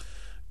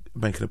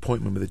make an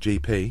appointment with a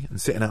GP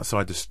and sitting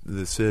outside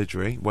the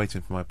surgery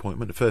waiting for my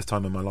appointment. The first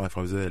time in my life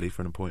I was early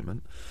for an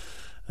appointment,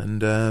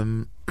 and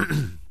I'm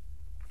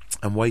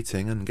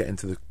waiting and getting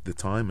to the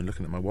time and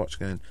looking at my watch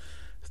going,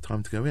 it's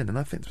time to go in. And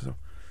I think to myself,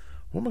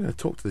 what am I going to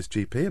talk to this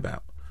GP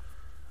about?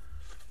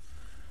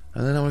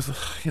 And then I was,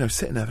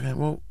 sitting there going,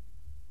 well,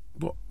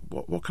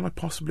 what can I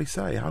possibly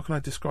say? How can I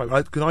describe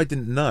it? Because I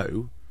didn't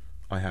know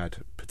I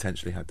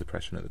potentially had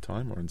depression at the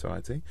time, or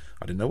anxiety.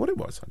 I didn't know what it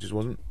was. I just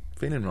wasn't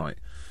feeling right.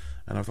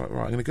 And I was like,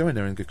 right, I'm going to go in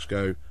there and just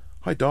go,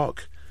 hi,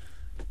 doc,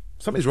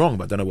 something's wrong,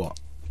 but I don't know what.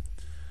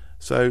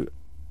 So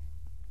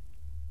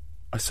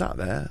I sat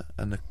there,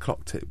 and the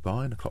clock ticked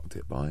by, and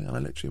I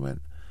literally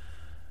went,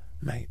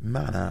 mate,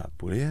 man up,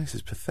 will you? This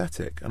is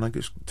pathetic. And I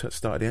just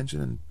started the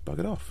engine and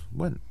buggered off.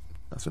 Went,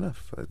 that's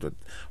enough.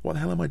 What the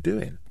hell am I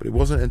doing? But it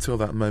wasn't until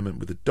that moment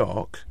with the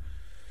doc,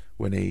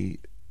 when he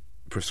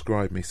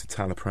prescribed me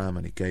citalopram,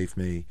 and he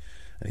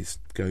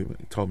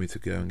told me to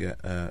go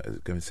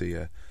and see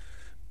a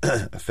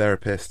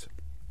therapist.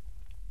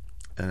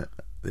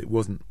 It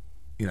wasn't,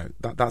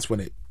 that's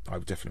when I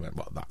definitely went,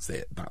 well, that's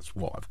it, that's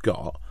what I've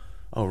got.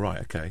 Oh,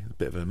 right, okay, a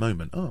bit of a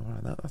moment. Oh,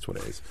 right, that's what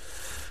it is.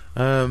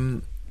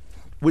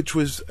 Which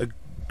was a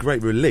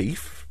great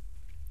relief,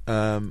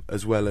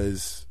 as well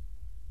as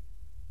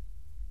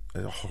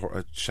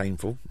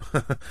shameful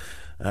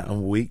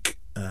and weak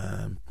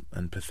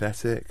and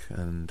pathetic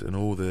and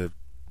all the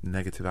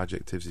negative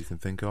adjectives you can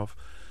think of.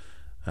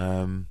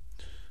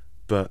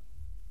 But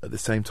at the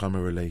same time,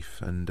 a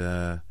relief, and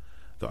that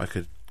I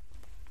could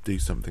do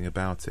something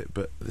about it.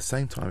 But at the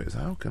same time, it was,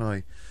 how can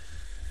I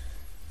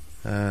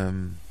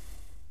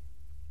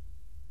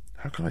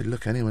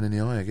look anyone in the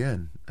eye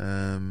again,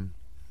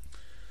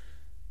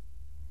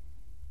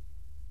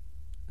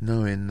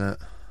 knowing that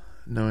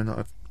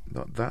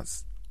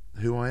that's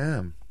who I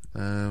am.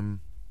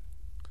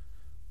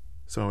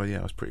 So yeah,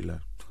 I was pretty low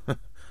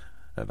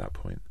at that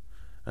point,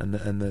 and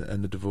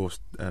the divorce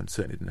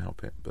certainly didn't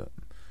help it, but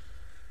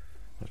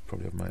that's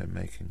probably of my own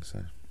making.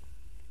 So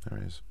there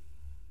it is.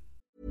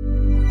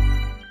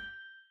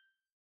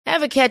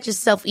 Ever catch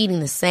yourself eating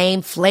the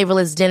same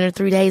flavorless dinner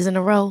 3 days in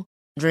a row?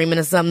 Dreaming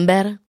of something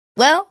better?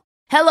 Well,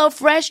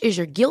 HelloFresh is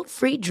your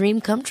guilt-free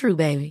dream come true,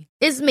 baby.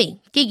 It's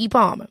me, Keke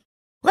Palmer.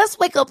 Let's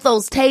wake up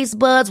those taste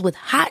buds with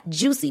hot,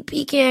 juicy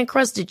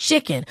pecan-crusted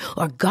chicken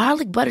or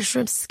garlic butter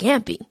shrimp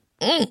scampi.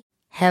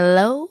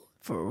 Hello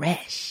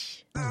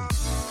Fresh.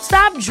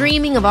 Stop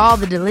dreaming of all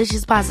the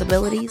delicious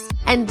possibilities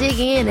and dig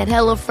in at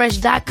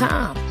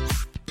HelloFresh.com.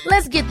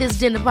 Let's get this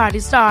dinner party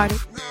started.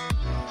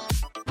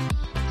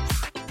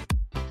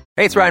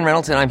 Hey, it's Ryan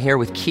Reynolds, and I'm here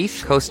with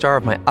Keith, co-star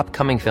of my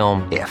upcoming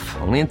film, If,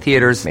 only in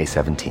theaters May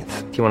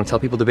 17th. Do you want to tell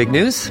people the big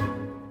news?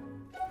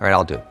 All right,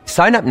 I'll do it.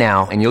 Sign up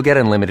now and you'll get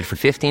unlimited for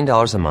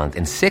 $15 a month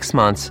and 6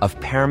 months of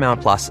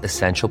Paramount Plus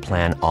Essential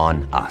Plan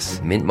on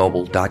us.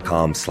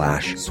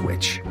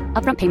 MintMobile.com/switch.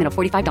 Upfront payment of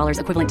 $45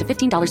 equivalent to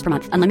 $15 per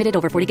month. Unlimited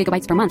over 40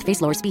 gigabytes per month.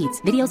 Face lower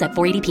speeds. Videos at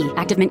 480p.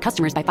 Active Mint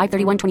customers by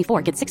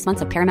 531.24 get 6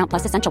 months of Paramount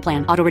Plus Essential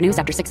Plan. Auto renews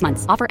after 6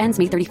 months. Offer ends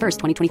May 31st,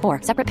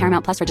 2024. Separate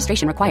Paramount Plus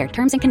registration required.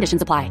 Terms and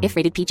conditions apply if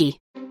rated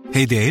PG.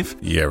 Hey, Dave.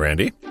 Yeah,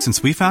 Randy.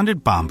 Since we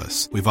founded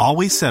Bombas, we've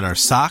always said our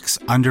socks,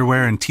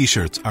 underwear, and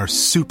T-shirts are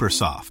super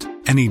soft.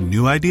 Any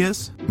new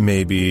ideas?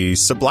 Maybe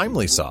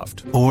sublimely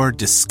soft. Or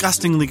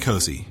disgustingly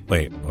cozy.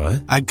 Wait,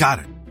 what? I got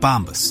it.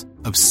 Bombas.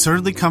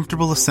 Absurdly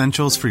comfortable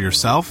essentials for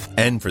yourself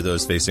and for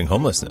those facing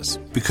homelessness.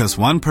 Because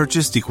one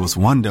purchased equals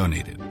one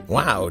donated.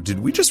 Wow, did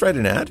we just write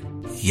an ad?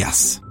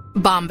 Yes.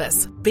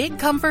 Bombas. Big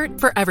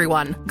comfort for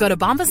everyone. Go to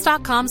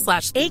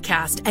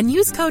bombas.com/ACAST and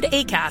use code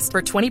ACAST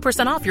for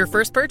 20% off your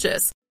first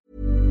purchase.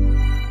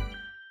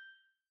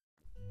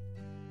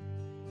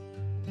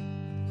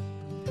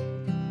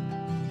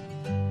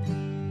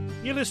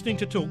 You're listening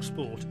to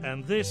TalkSport,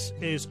 and this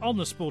is On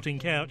the Sporting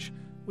Couch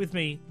with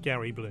me,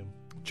 Gary Bloom.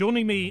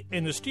 Joining me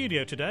in the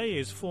studio today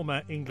is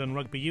former England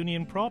Rugby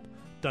Union prop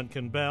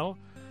Duncan Bell,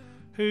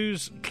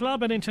 whose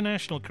club and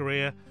international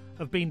career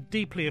have been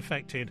deeply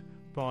affected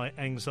by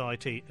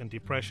anxiety and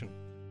depression.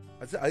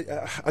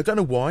 I don't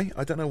know why.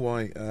 I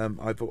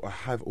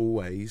have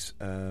always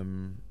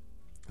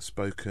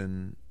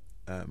spoken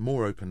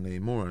more openly,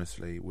 more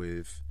honestly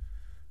with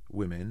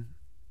women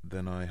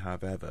than I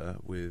have ever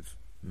with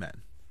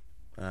men.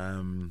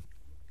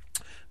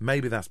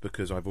 Maybe that's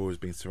because I've always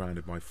been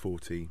surrounded by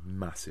 40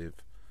 massive,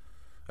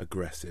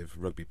 aggressive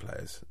rugby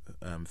players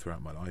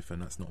throughout my life,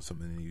 and that's not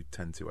something you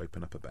tend to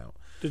open up about.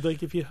 Did they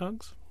give you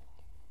hugs?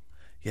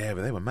 Yeah,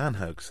 but they were man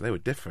hugs. They were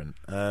different.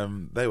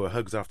 They were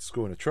hugs after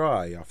scoring a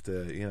try,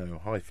 after,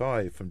 high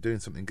five from doing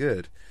something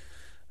good.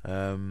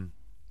 Did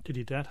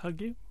your dad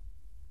hug you?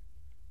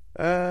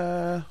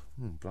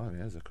 Blimey,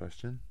 there's a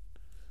question.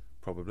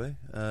 Probably.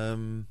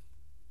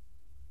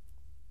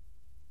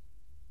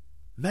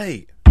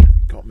 Mate,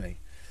 got me.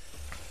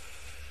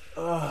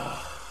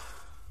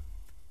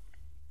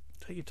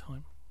 Take your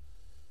time.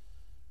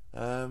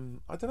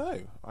 I don't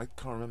know. I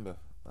can't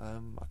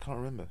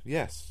remember.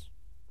 Yes.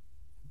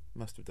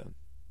 Must have done,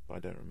 but I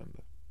don't remember.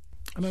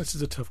 I know this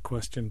is a tough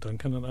question,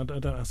 Duncan, and I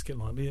don't ask it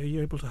lightly. Are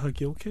you able to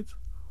hug your kids?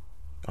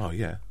 Oh,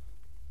 yeah.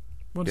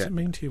 What does it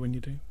mean to you when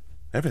you do?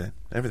 Everything.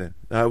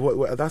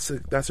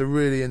 That's a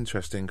really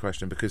interesting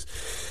question, because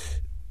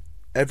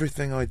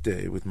everything I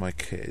do with my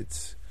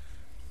kids,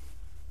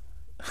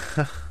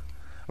 I've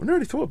never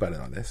really thought about it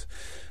like this.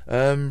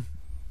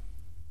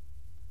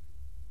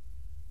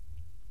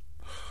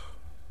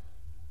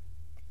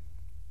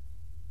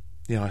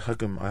 Yeah, I hug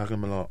them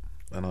a lot,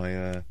 and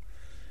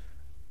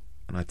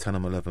I tell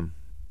them I love them.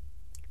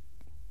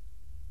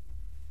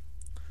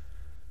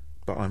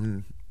 But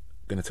I'm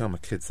going to tell my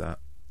kids that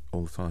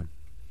all the time.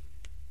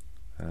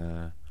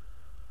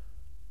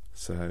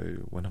 So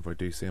whenever I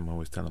do see them, I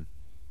always tell them,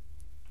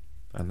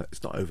 and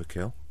it's not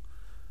overkill.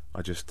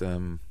 I just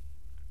think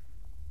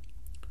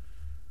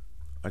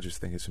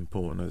it's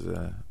important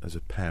as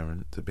a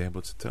parent to be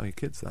able to tell your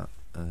kids that.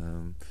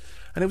 And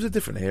it was a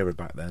different era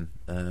back then,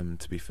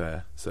 to be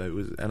fair. So it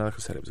was, and like I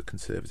said, it was a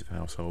conservative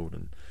household,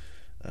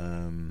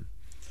 and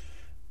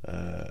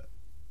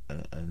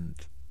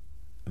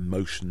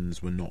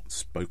emotions were not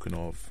spoken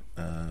of.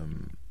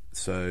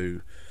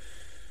 So,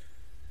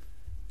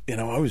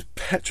 I was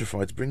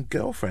petrified to bring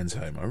girlfriends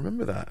home. I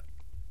remember that.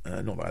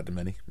 Not that I had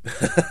many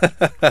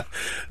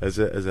as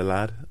a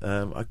lad.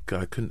 I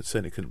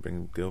certainly couldn't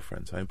bring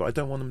girlfriends home. But I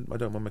don't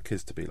want my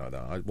kids to be like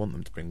that. I want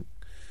them to bring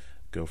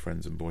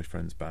girlfriends and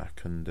boyfriends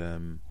back.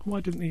 And why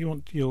didn't you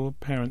want your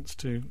parents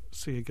to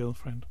see a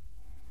girlfriend?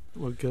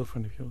 Or a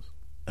girlfriend of yours?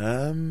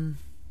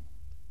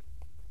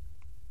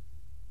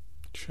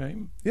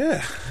 Shame.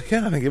 Yeah,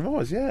 I think it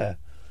was. Yeah,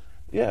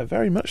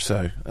 very much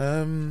so.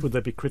 Would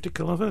they be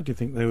critical of her? Do you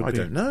think they would? I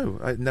don't know.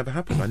 It never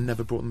happened. I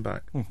never brought them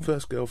back. Mm-hmm.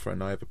 First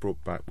girlfriend I ever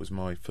brought back was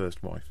my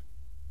first wife.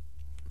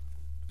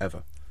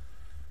 Ever.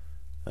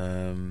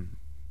 When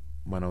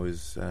I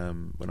was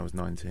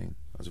 19,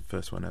 that was the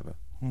first one ever.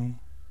 Mm.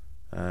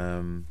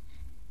 And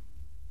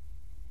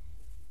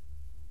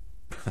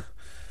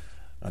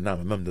now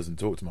my mum doesn't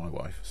talk to my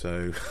wife,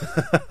 so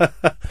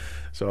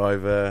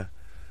I've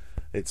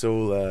it's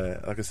all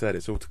like I said,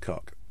 it's all to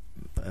cock.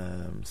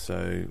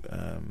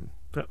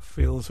 That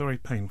feels very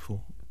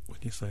painful when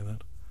you say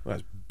that. Well,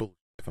 that's bullshit,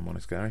 if I'm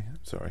honest, Gary. I'm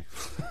sorry.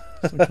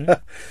 Okay.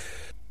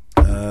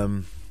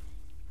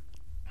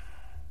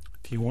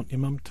 Do you want your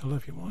mum to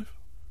love your wife?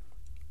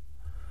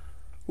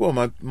 Well,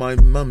 my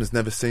mum has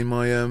never seen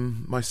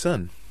my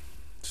son,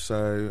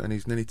 and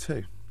he's nearly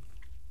 2.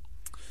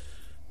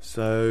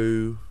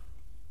 So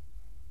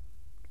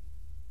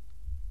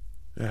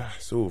yeah,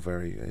 it's all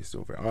very.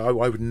 I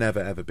would never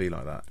ever be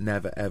like that.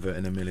 Never ever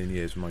in a million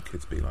years would my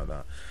kids be like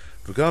that,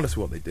 regardless of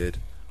what they did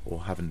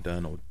or haven't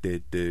done or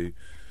did do.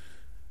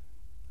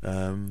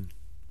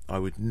 I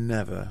would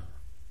never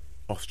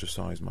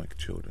ostracise my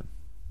children,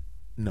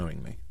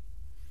 knowing me.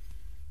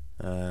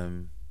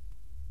 And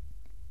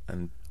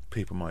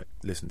people might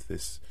listen to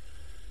this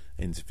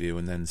interview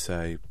and then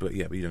say, but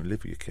you don't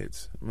live with your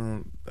kids.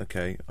 Well,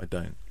 okay, I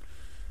don't.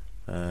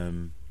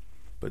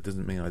 But it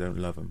doesn't mean I don't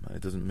love them.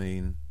 It doesn't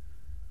mean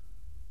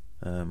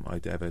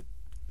I'd ever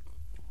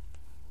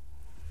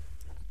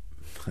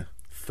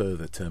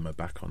further turn my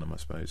back on them, I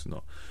suppose.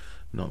 Not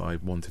that I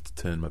wanted to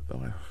turn my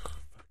back.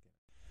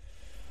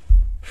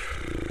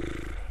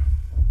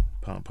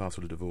 Part and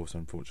parcel of divorce,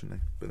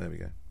 unfortunately. But there we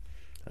go.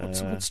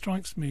 What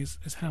strikes me is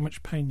how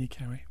much pain you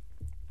carry.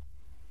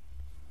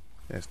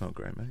 Yeah, it's not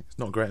great, mate. It's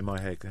not great in my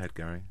head,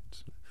 Gary.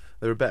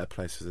 There are better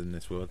places in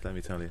this world, let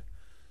me tell you.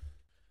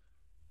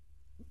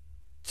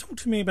 Talk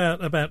to me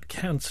about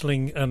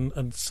counselling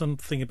and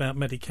something about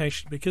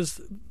medication,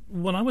 because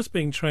when I was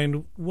being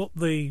trained, what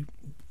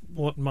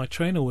my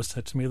trainer always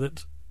said to me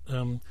that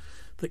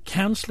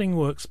counselling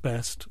works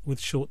best with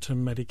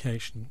short-term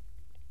medication.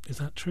 Is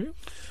that true?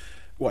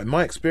 Well, in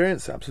my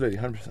experience, absolutely,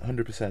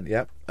 100%.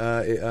 Yep.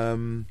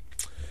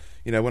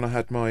 When I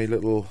had my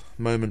little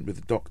moment with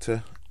the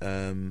doctor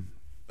in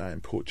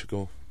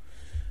Portugal,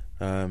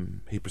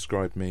 he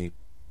prescribed me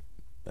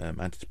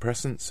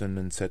antidepressants and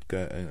then said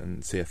go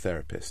and see a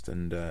therapist,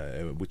 and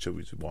which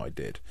was what I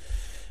did.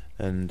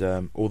 And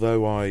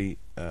although I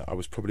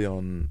was probably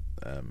on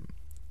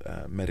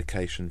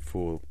medication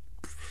for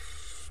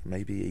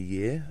maybe a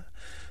year,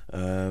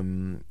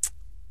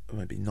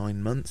 maybe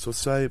 9 months or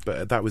so,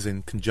 but that was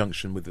in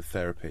conjunction with the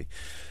therapy.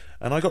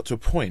 And I got to a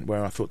point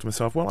where I thought to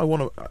myself, well, I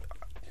want to,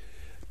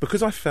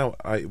 because I felt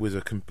it was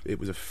a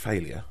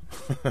failure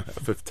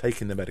for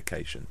taking the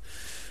medication.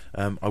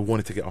 I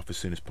wanted to get off as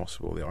soon as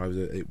possible. It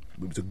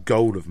was a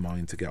goal of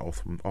mine to get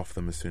off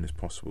them as soon as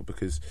possible,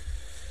 because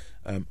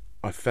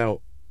I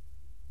felt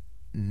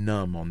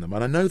numb on them,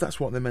 and I know that's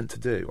what they're meant to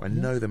do. I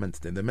know they're meant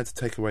to do. They're meant to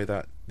take away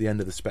the end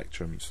of the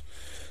spectrums,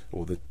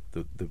 or the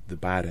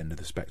bad end of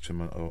the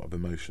spectrum of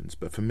emotions.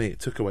 But for me, it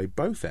took away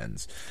both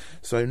ends.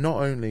 So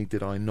not only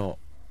did I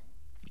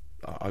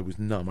was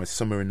numb. I was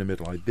somewhere in the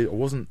middle. I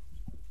wasn't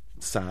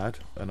sad,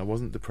 and I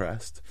wasn't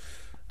depressed,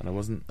 and I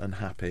wasn't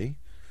unhappy,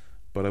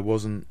 but I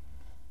wasn't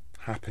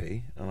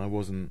happy, and I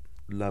wasn't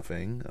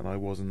loving, and I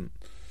wasn't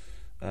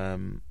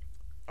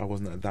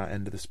at that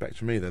end of the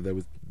spectrum either. There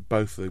was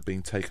both of them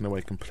being taken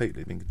away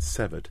completely, being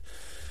severed.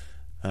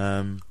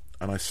 And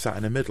I sat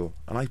in the middle,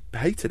 and I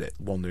hated it,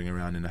 wandering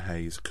around in a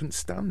haze. Couldn't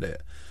stand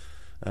it.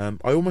 I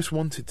almost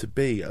wanted to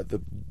be at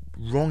the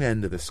wrong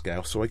end of the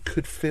scale so I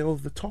could feel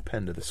the top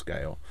end of the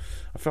scale.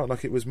 I felt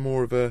like it was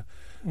more of a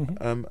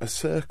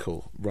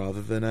circle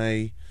rather than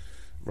a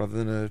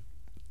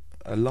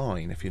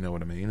line, if you know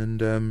what I mean.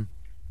 And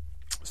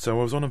so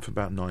I was on them for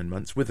about 9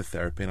 months with the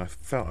therapy, and I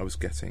felt I was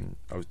doing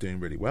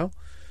really well.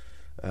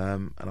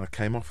 And I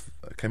came off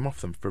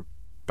them for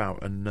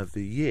about another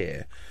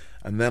year,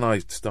 and then I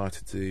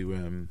started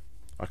to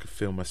I could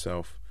feel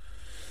myself.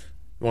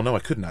 Well, no, I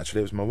couldn't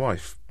actually. It was my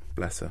wife,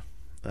 bless her.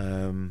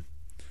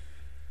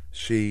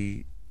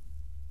 She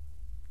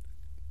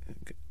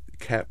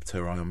kept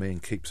her eye on me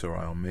and keeps her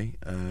eye on me,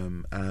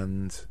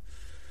 and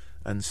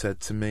said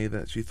to me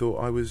that she thought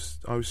I was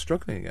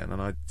struggling again,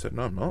 and I said,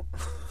 no, I'm not.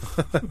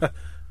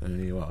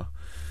 And you are.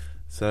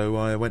 So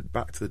I went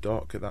back to the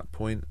doc at that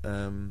point.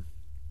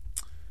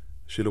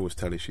 She'll always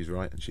tell you she's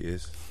right, and she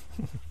is.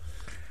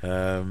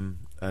 And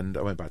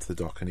I went back to the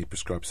doc, and he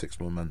prescribed 6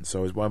 more months.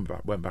 So I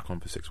went back on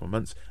for 6 more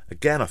months.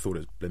 Again, I thought it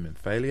was blimmin'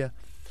 failure,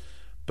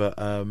 but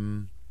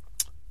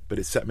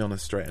it set me on a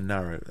straight and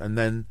narrow. And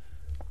then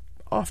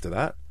after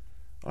that,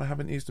 I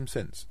haven't used them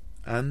since,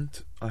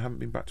 and I haven't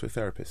been back to a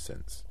therapist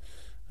since.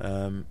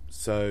 And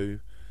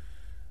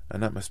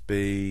that must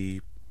be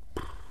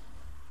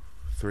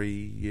 4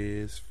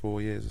 years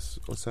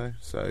or so.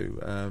 So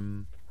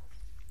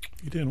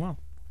you're doing well.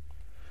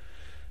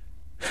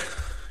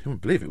 You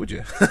wouldn't believe it, would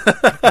you?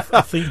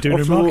 I think you're doing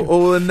remarkable.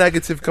 All the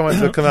negative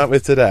comments I've come out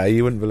with today,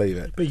 you wouldn't believe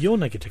it. But your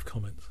negative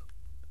comments,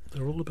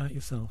 they're all about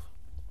yourself.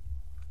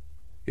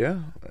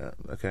 Yeah.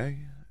 Okay.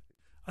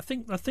 I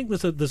think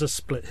there's a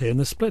split here, and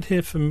the split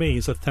here for me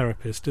as a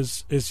therapist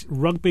is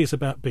rugby is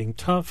about being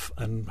tough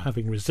and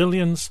having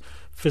resilience,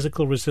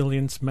 physical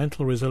resilience,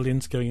 mental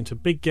resilience, going into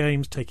big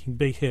games, taking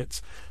big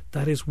hits.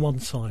 That is one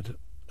side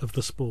of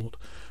the sport.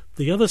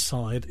 The other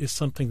side is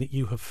something that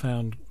you have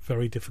found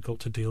very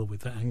difficult to deal with,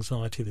 the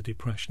anxiety, the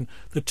depression.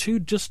 The two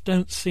just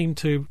don't seem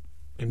to,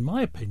 in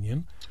my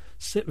opinion,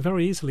 sit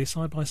very easily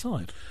side by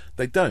side.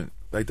 They don't,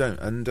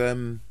 and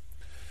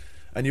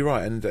you're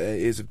right. And it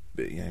is,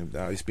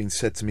 it's been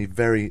said to me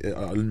very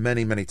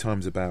many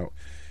times about,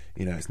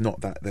 it's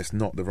not that that's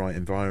not the right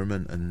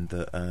environment, and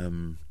that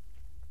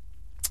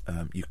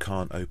you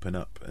can't open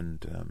up,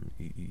 and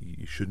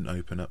you shouldn't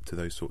open up to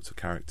those sorts of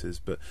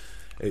characters. But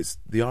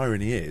the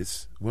irony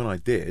is, when I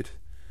did,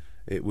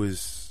 it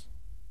was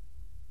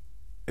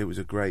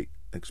a great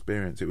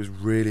experience. It was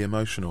really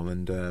emotional,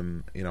 and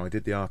I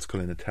did the article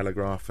in the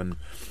Telegraph, and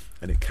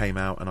it came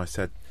out, and I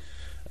said,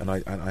 and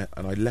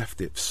I left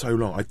it so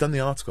long. I'd done the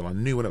article, I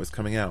knew when it was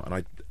coming out, and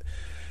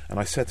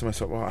I said to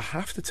myself, well, I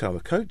have to tell the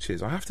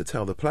coaches, I have to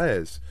tell the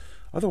players,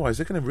 otherwise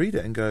they're going to read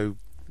it and go,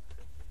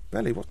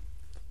 Belly,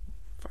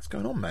 what's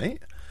going on, mate?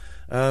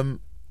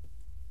 And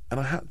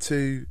I had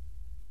to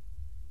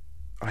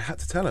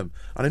tell him,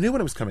 and I knew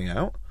when it was coming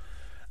out,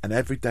 and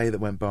every day that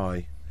went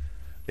by,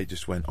 it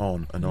just went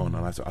on and on.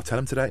 And I said, I'll tell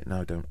him today.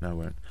 No, I don't. No, I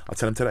won't. I'll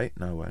tell him today.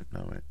 No, I won't.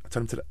 No, I won't. I'll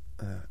tell him today.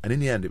 And in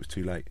the end, it was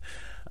too late.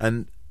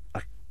 And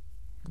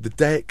the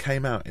day it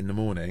came out in the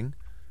morning,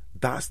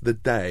 that's the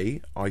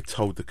day I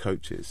told the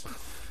coaches.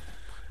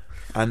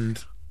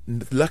 And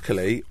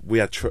luckily, we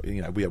had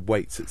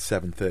weights at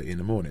 7:30 in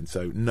the morning.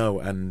 So no,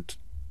 and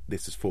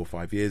this is 4 or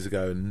 5 years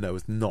ago, and there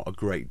was not a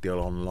great deal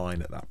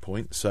online at that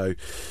point. So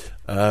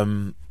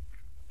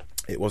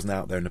it wasn't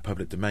out there in the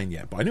public domain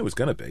yet, but I knew it was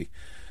going to be.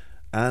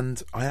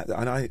 And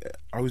I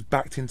was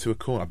backed into a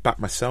corner. I backed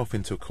myself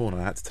into a corner.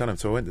 I had to tell him.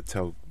 So I went to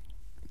tell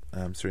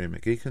Sir Ian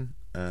McGeechan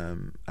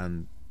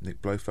and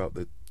Nick Blofeld,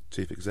 the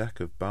chief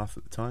exec of Bath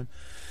at the time,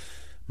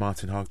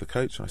 Martin Haag, the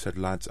coach. And I said,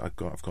 lads, I've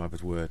got to have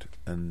his word.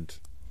 And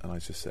I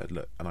just said,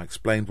 look, and I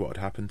explained what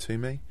had happened to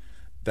me.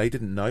 They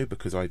didn't know,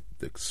 because I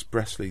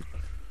expressly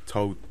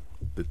told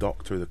the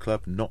doctor of the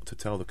club not to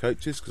tell the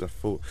coaches, because I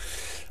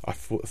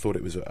thought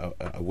it was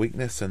a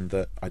weakness, and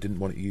that I didn't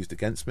want it used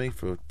against me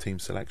for team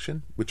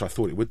selection, which I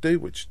thought it would do,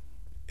 which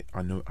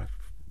I know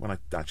when I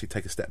actually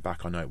take a step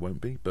back, I know it won't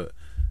be, but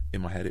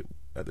in my head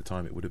at the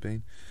time it would have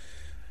been.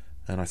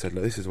 And I said,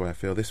 look, this is the way I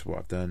feel, this is what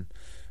I've done.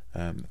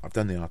 I've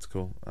done the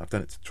article, I've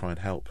done it to try and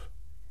help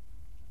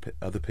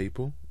other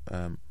people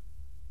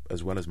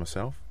as well as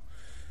myself,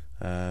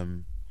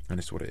 and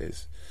it's what it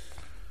is.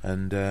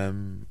 And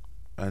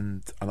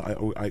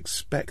I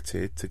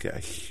expected to get a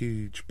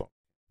huge box,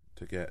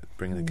 to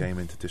bringing the game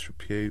into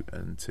disrepute,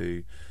 and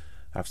to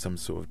have some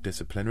sort of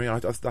disciplinary.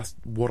 That's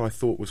what I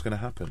thought was going to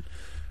happen,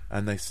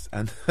 and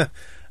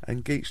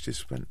And Geach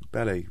just went,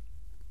 "Belly,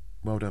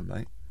 well done,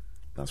 mate."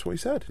 That's what he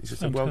said. He just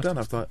said, Fantastic. "Well done."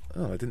 I was like,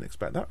 "Oh, I didn't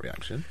expect that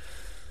reaction."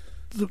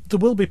 There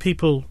will be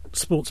people,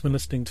 sportsmen,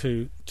 listening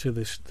to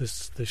this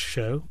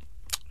show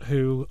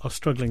who are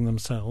struggling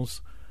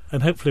themselves,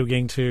 and hopefully we're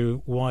going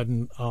to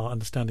widen our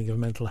understanding of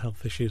mental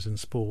health issues in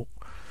sport.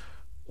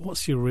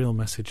 What's your real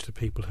message to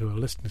people who are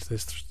listening to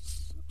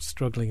this,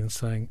 struggling and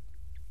saying,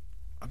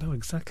 "I know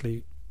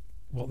exactly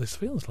what this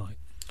feels like"?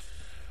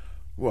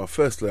 Well,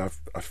 firstly, I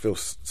feel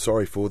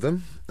sorry for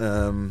them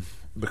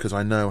because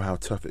I know how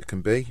tough it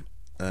can be,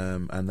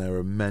 and there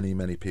are many,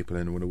 many people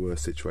in a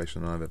worse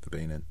situation than I've ever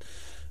been in.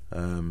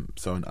 And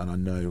I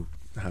know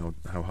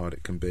how hard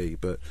it can be.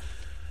 But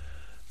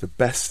the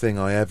best thing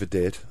I ever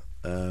did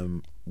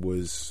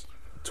was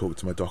talk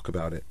to my doc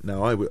about it.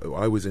 Now,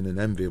 I was in an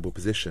enviable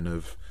position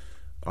of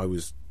I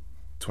was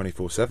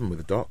 24/7 with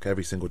the doc.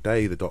 Every single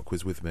day the doc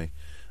was with me,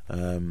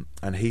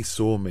 and he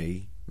saw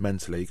me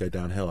mentally go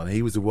downhill, and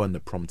he was the one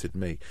that prompted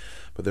me.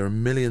 But there are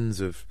millions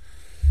of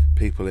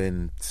people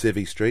in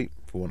Civvy Street,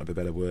 for want of a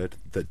better word,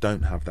 that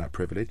don't have that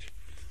privilege,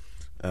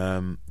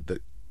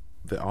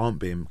 that aren't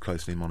being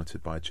closely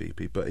monitored by a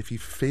GP. But if you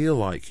feel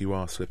like you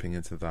are slipping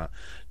into that,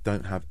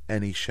 don't have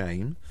any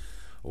shame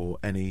or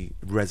any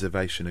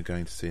reservation of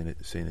going to seeing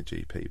a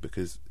GP,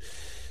 because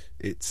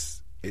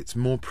it's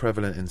more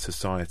prevalent in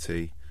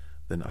society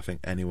than I think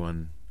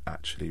anyone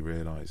actually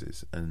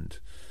realises. And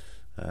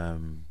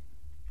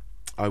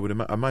I would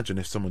imagine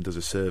if someone does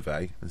a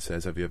survey and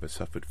says, "Have you ever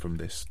suffered from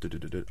this?"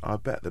 I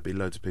bet there'd be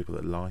loads of people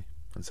that lie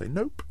and say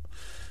nope.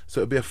 So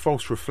it'd be a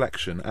false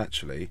reflection,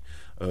 actually,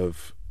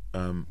 of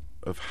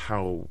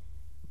how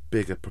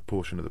big a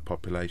proportion of the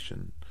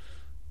population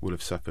will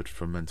have suffered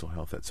from mental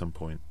health at some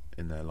point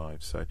in their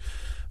lives. So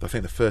I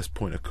think the first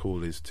point of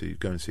call is to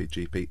go and see a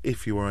GP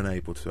if you are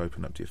unable to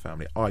open up to your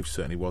family. I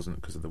certainly wasn't,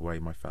 because of the way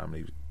my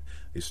family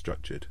is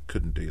structured.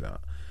 Couldn't do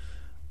that.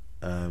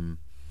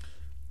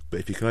 But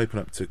if you can open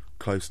up to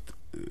close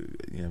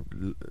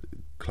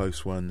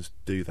ones,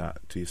 do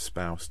that. To your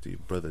spouse, to your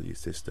brother, your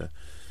sister,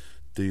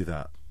 do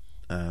that.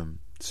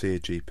 See a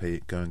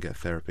GP, go and get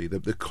therapy.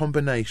 The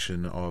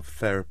combination of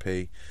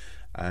therapy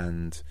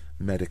and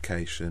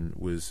medication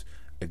was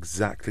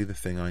exactly the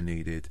thing I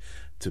needed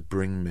to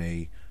bring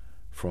me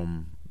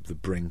from the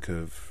brink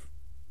of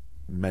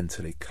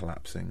mentally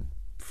collapsing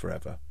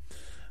forever.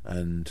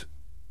 And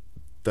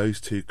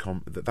those two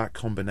that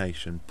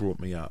combination brought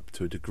me up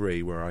to a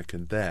degree where I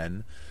can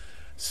then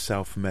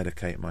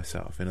self-medicate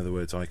myself. In other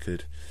words, I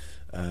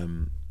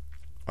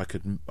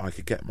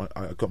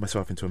got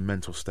myself into a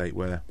mental state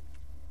where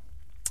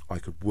I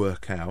could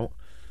work out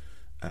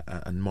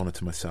and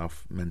monitor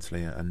myself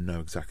mentally and know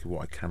exactly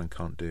what I can and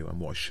can't do and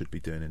what I should be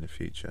doing in the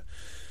future.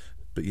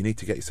 But you need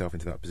to get yourself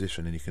into that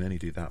position, and you can only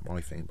do that, I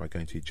think, by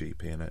going to your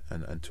GP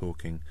and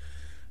talking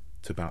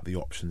about the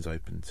options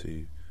open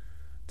to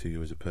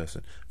you as a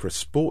person. For a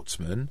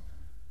sportsman,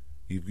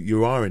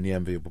 you are in the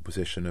enviable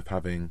position of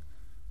having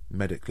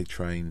medically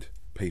trained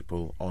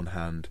people on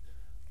hand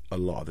a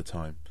lot of the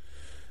time.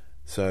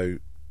 So,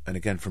 and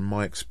again, from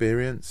my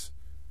experience,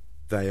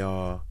 they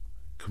are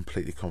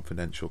completely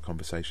confidential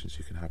conversations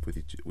you can have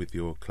with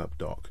your club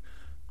doc.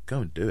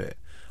 Go and do it.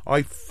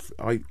 I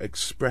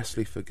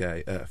expressly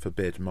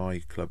forbid my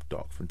club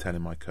doc from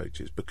telling my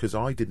coaches, because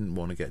I didn't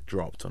want to get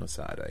dropped on a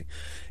Saturday.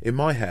 In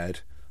my head,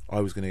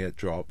 I was going to get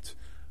dropped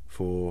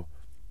for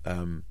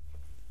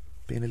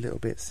being a little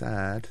bit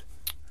sad.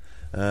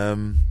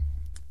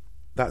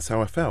 That's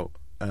how I felt.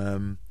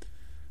 But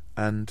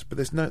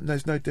there's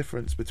no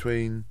difference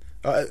between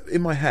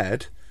in my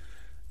head.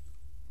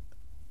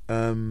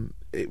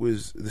 It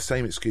was the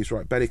same excuse,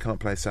 right? Belly can't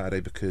play Saturday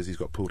because he's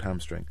got pulled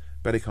hamstring.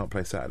 Belly can't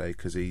play Saturday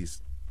because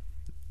he's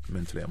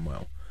mentally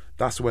unwell.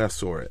 That's the way I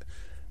saw it.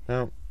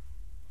 Now,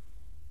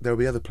 there'll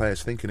be other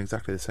players thinking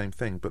exactly the same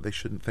thing, but they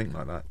shouldn't think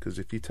like that, because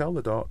if you tell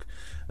the doc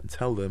and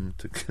tell them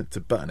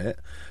to button it,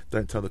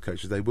 don't tell the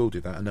coaches, they will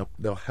do that, and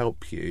they'll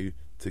help you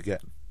to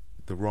get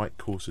the right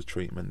course of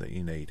treatment that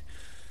you need,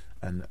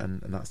 and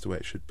that's the way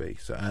it should be.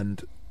 So,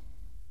 and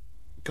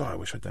God, I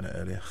wish I'd done it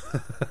earlier.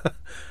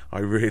 I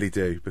really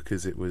do,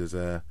 because it was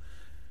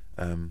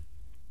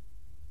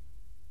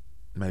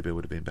maybe I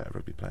would have been a better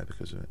rugby player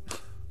because of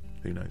it.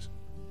 Who knows?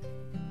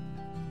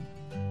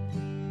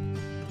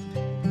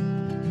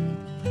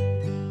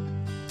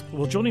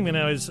 Well, joining me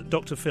now is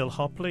Dr. Phil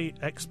Hopley,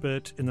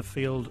 expert in the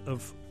field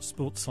of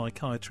sports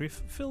psychiatry.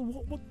 Phil,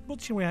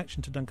 what's your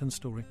reaction to Duncan's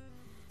story?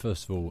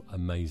 First of all,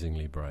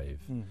 amazingly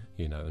brave,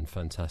 and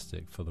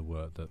fantastic for the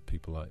work that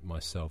people like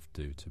myself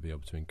do to be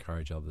able to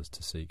encourage others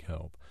to seek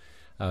help.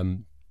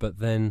 But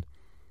then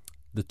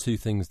the two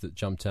things that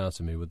jumped out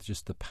at me were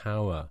just the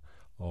power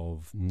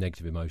of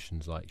negative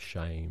emotions like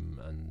shame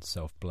and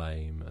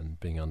self-blame and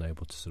being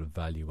unable to sort of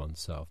value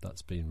oneself.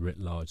 That's been writ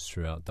large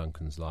throughout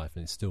Duncan's life,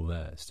 and it's still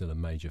there. It's still a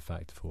major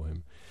factor for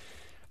him.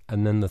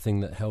 And then the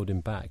thing that held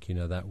him back,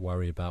 that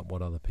worry about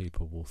what other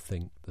people will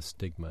think, the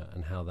stigma,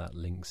 and how that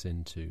links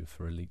into,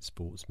 for elite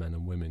sportsmen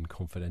and women,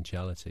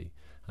 confidentiality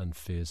and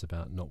fears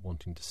about not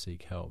wanting to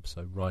seek help.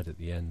 So right at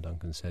the end,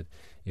 Duncan said,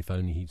 if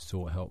only he'd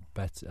sought help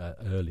better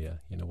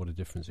earlier, what a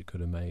difference it could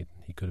have made.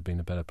 He could have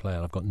been a better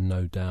player. I've got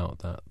no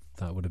doubt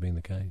that would have been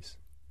the case.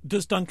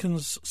 Does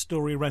Duncan's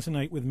story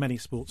resonate with many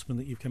sportsmen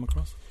that you've come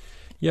across?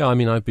 Yeah,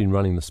 I've been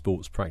running the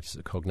sports practice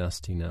at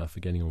Cognacity now for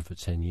getting on for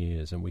 10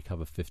 years, and we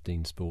cover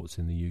 15 sports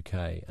in the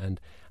UK. And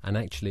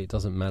actually, it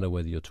doesn't matter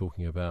whether you're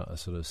talking about a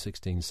sort of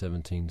 16,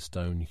 17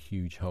 stone,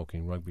 huge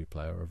hulking rugby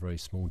player or a very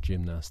small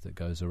gymnast that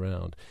goes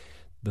around.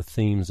 The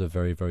themes are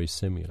very, very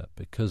similar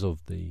because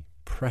of the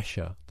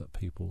pressure that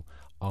people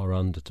are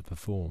under to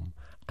perform,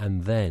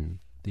 and then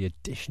the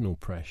additional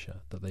pressure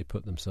that they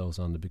put themselves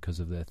under because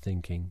of their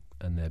thinking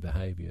and their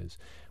behaviours.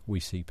 We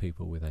see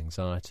people with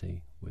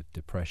anxiety, with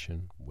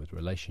depression, with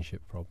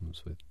relationship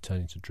problems, with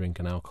turning to drink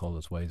and alcohol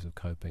as ways of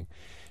coping,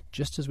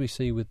 just as we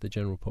see with the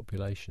general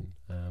population.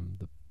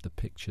 The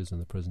pictures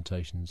and the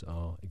presentations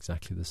are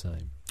exactly the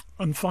same.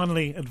 And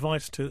finally,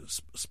 advice to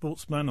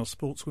sportsmen or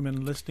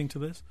sportswomen listening to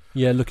this?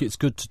 Yeah, look, it's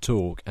good to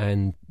talk,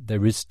 and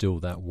there is still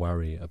that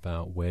worry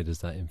about where does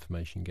that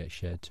information get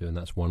shared to, and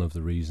that's one of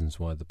the reasons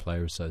why the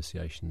player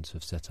associations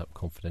have set up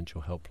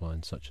confidential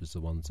helplines such as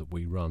the ones that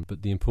we run.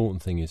 But the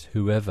important thing is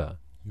whoever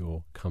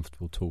you're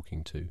comfortable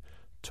talking to,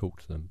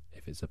 talk to them.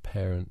 If it's a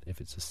parent, if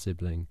it's a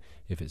sibling,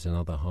 if it's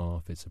another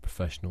half, it's a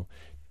professional,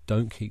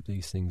 don't keep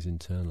these things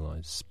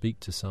internalised. Speak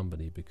to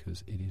somebody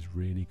because it is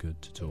really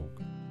good to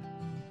talk.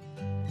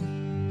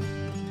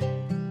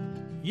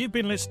 You've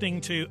been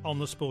listening to On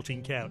the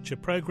Sporting Couch, a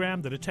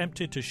programme that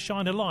attempted to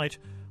shine a light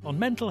on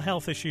mental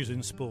health issues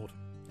in sport.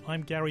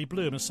 I'm Gary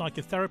Bloom, a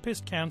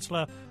psychotherapist,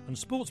 counsellor and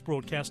sports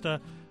broadcaster,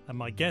 and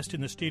my guest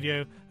in the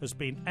studio has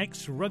been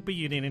ex-Rugby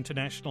Union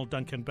international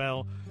Duncan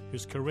Bell,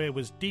 whose career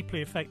was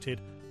deeply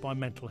affected by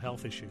mental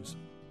health issues.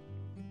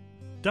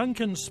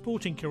 Duncan's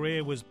sporting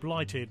career was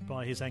blighted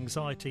by his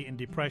anxiety and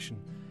depression,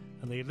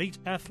 and the elite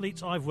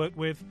athletes I've worked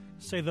with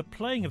say the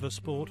playing of the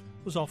sport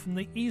was often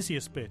the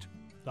easiest bit.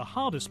 The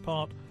hardest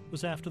part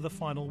was after the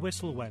final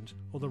whistle went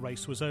or the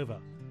race was over.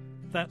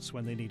 That's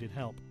when they needed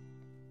help.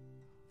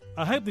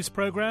 I hope this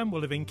programme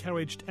will have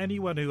encouraged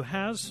anyone who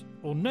has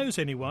or knows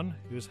anyone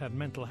who has had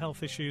mental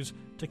health issues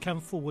to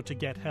come forward to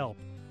get help.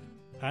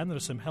 And there are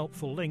some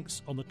helpful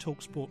links on the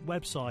TalkSport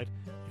website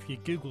if you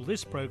Google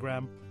this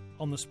programme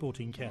On the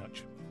Sporting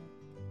Couch.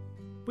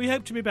 We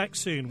hope to be back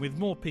soon with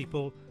more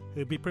people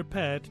who'll be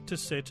prepared to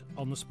sit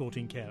on the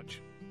sporting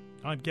couch.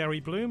 I'm Gary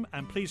Bloom,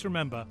 and please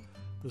remember,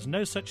 there's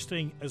no such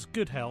thing as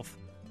good health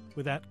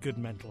without good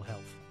mental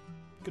health.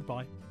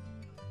 Goodbye.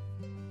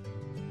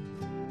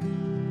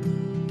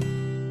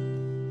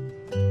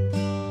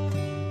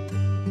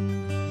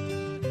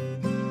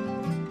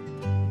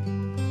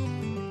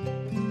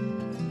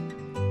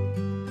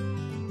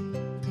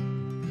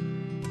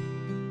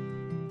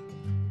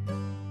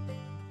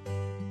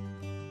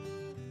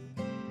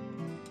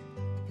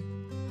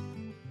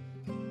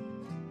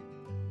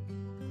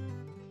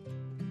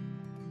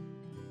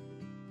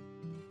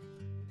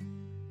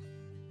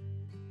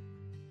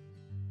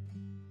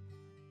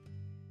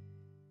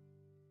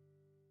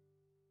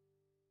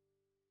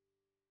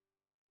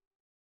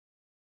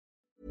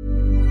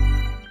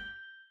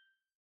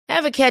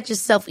 Ever catch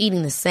yourself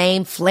eating the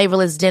same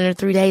flavorless dinner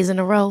 3 days in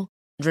a row?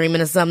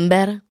 Dreaming of something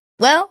better?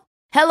 Well,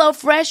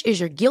 HelloFresh is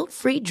your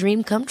guilt-free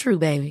dream come true,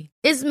 baby.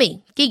 It's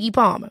me, Keke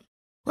Palmer.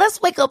 Let's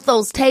wake up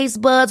those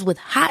taste buds with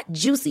hot,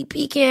 juicy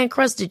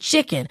pecan-crusted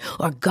chicken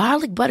or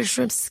garlic butter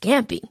shrimp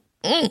scampi.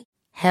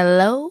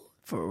 Hello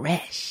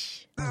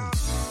Fresh.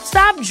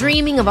 Stop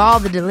dreaming of all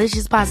the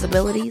delicious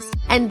possibilities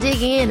and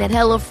dig in at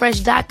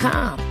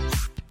HelloFresh.com.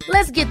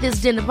 Let's get this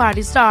dinner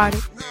party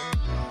started.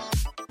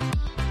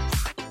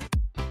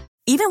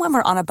 Even when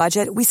we're on a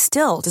budget, we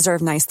still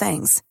deserve nice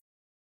things.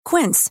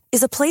 Quince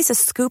is a place to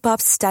scoop up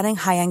stunning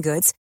high-end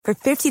goods for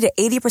 50 to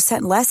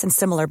 80% less than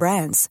similar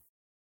brands.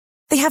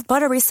 They have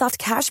buttery soft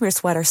cashmere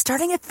sweaters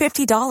starting at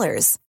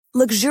 $50,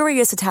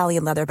 luxurious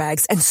Italian leather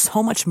bags, and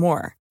so much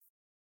more.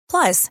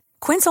 Plus,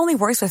 Quince only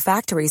works with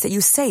factories that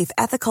use safe,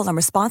 ethical, and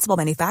responsible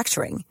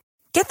manufacturing.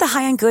 Get the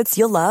high-end goods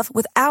you'll love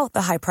without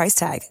the high price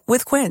tag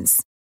with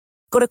Quince.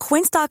 Go to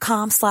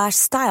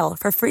quince.com/style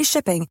for free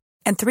shipping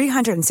and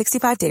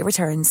 365-day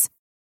returns.